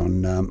focus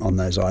on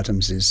those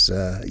items is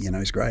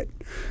great.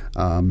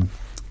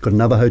 Got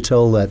another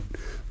hotel that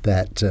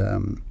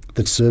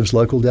serves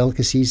local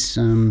delicacies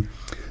in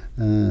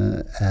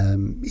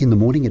the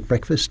morning at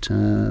breakfast,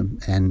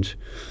 and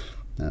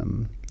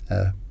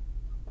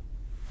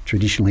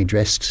traditionally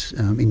dressed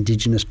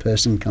Indigenous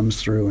person comes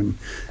through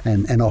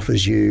and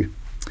offers you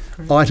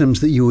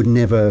items that you would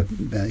never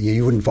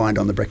you wouldn't find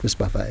on the breakfast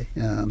buffet.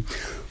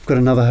 We've got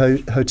another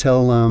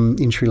hotel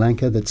in Sri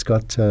Lanka that's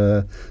got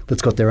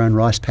their own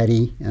rice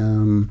paddy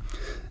and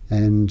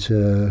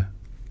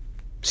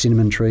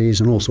cinnamon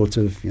trees and all sorts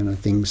of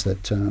things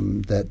that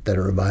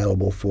are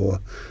available for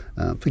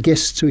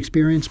guests to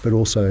experience, but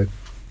also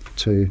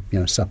to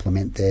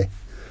supplement their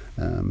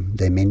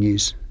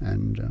menus,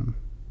 and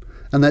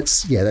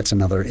that's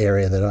another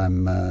area that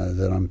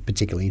I'm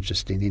particularly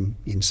interested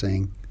in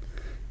seeing.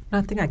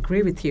 I think I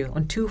agree with you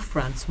on two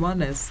fronts.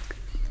 One is,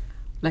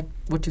 like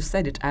what you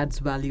said, it adds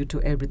value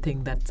to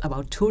everything that's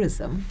about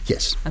tourism.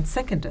 Yes. And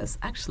second is,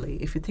 actually,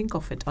 if you think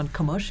of it on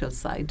commercial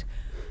side,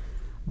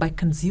 by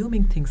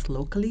consuming things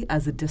locally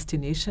as a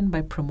destination,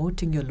 by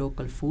promoting your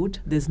local food,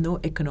 there's no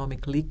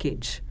economic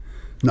leakage.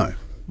 No.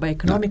 By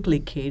economic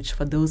leakage,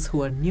 for those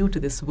who are new to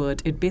this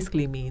word, it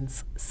basically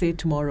means, say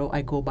tomorrow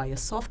I go buy a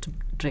soft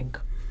drink,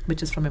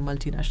 which is from a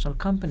multinational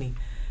company.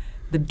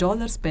 The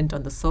dollar spent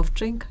on the soft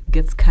drink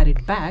gets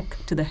carried back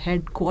to the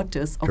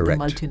headquarters of Correct.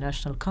 the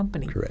multinational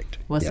company. Correct.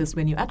 Versus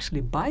when you actually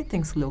buy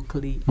things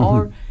locally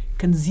or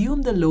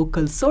consume the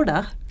local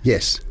soda,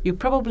 yes, you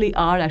probably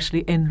are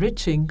actually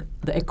enriching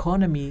the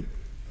economy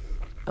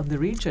of the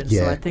region.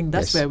 Yeah, so I think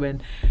that's yes. where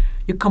when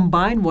you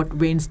combine what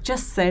Wayne's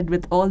just said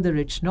with all the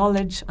rich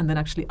knowledge and then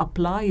actually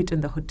apply it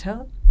in the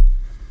hotel,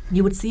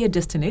 you would see a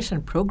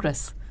destination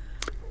progress.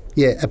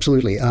 Yeah,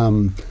 absolutely. I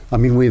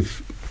mean,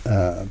 we've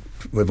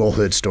all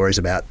heard stories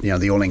about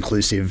the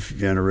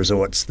all-inclusive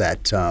resorts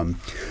that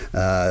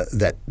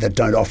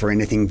don't offer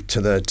anything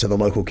to the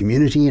local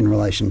community in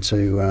relation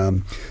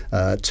to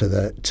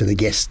the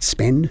guest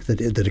spend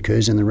that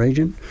occurs in the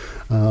region.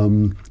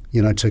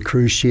 To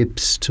cruise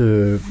ships,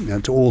 to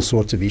all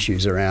sorts of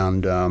issues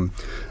around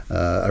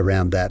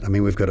that. I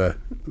mean, we've got a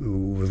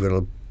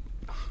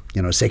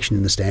section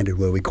in the standard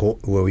where we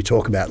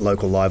talk about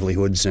local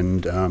livelihoods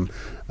and the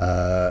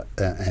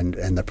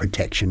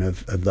protection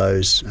of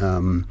those.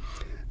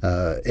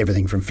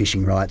 Everything from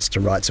fishing rights to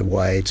rights of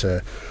way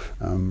to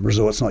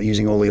resorts not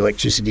using all the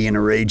electricity in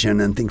a region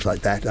and things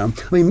like that. I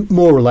mean,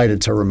 more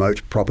related to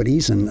remote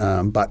properties,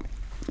 and but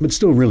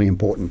still really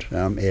important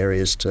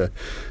areas to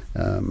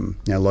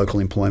local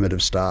employment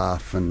of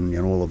staff and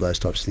all of those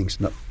types of things.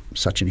 Not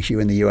such an issue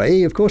in the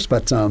UAE, of course,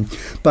 but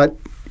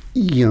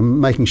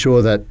making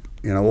sure that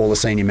all the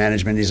senior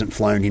management isn't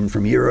flown in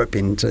from Europe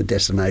into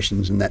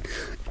destinations, and that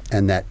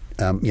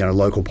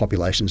local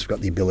populations have got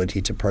the ability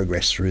to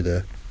progress through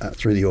the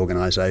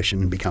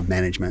organisation and become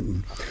management.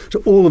 And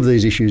so all of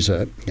these issues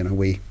are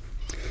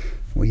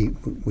we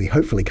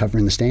hopefully cover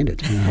in the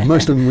standard.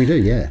 Most of them we do,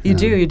 yeah. You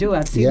do.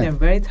 I've seen them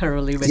very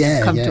thoroughly when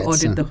you come to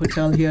audit the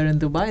hotel here in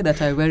Dubai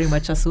that I very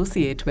much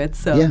associate with.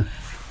 So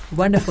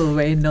wonderful,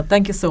 Wayne. No,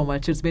 thank you so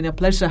much. It's been a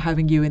pleasure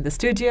having you in the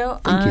studio.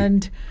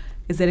 Thank you.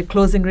 Is there a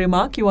closing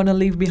remark you want to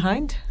leave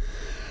behind?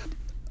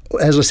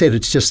 As I said,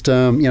 it's just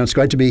it's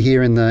great to be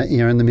here in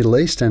the Middle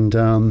East, and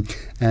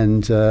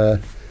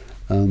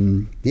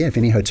if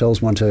any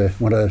hotels want to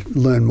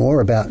learn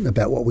more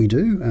about what we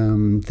do,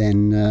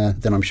 then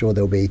I'm sure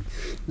there'll be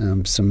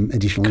some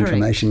additional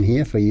information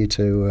here for you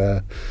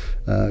to,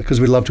 because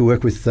we'd love to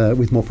work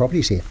with more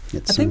properties here. I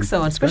think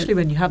so, especially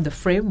when you have the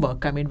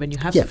framework. I mean, when you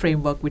have the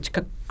framework which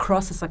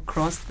crosses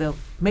across the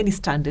many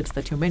standards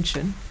that you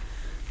mentioned,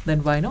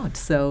 then why not?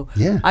 So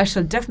I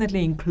shall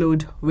definitely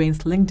include Wayne's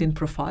LinkedIn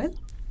profile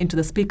into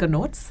the speaker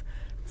notes,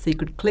 so you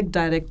could click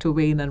direct to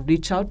Wayne and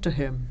reach out to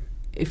him.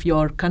 If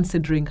you're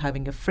considering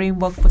having a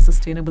framework for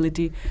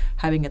sustainability,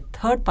 having a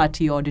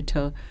third-party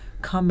auditor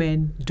come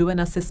in, do an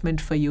assessment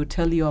for you,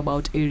 tell you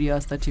about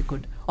areas that you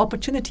could,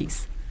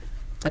 opportunities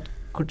that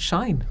could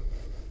shine.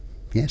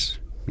 Yes,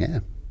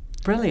 yeah.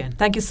 Brilliant.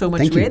 Thank you so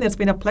much, Wayne. It's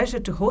been a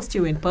pleasure to host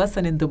you in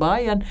person in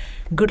Dubai, and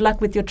good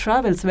luck with your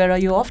travels. Where are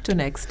you off to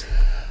next?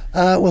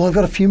 Well, I've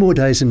got a few more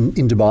days in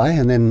Dubai,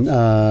 and then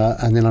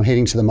I'm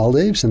heading to the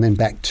Maldives, and then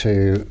back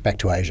to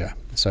Asia.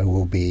 So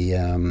we'll be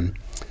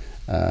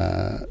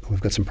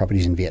we've got some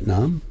properties in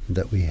Vietnam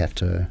that we have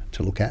to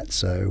look at.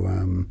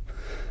 So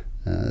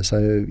it's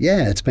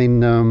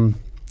been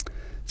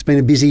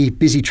a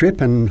busy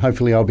trip, and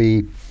hopefully I'll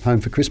be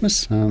home for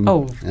Christmas.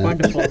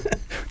 Wonderful!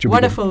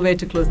 Wonderful way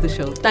to close the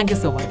show. Thank you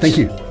so much. Thank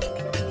you.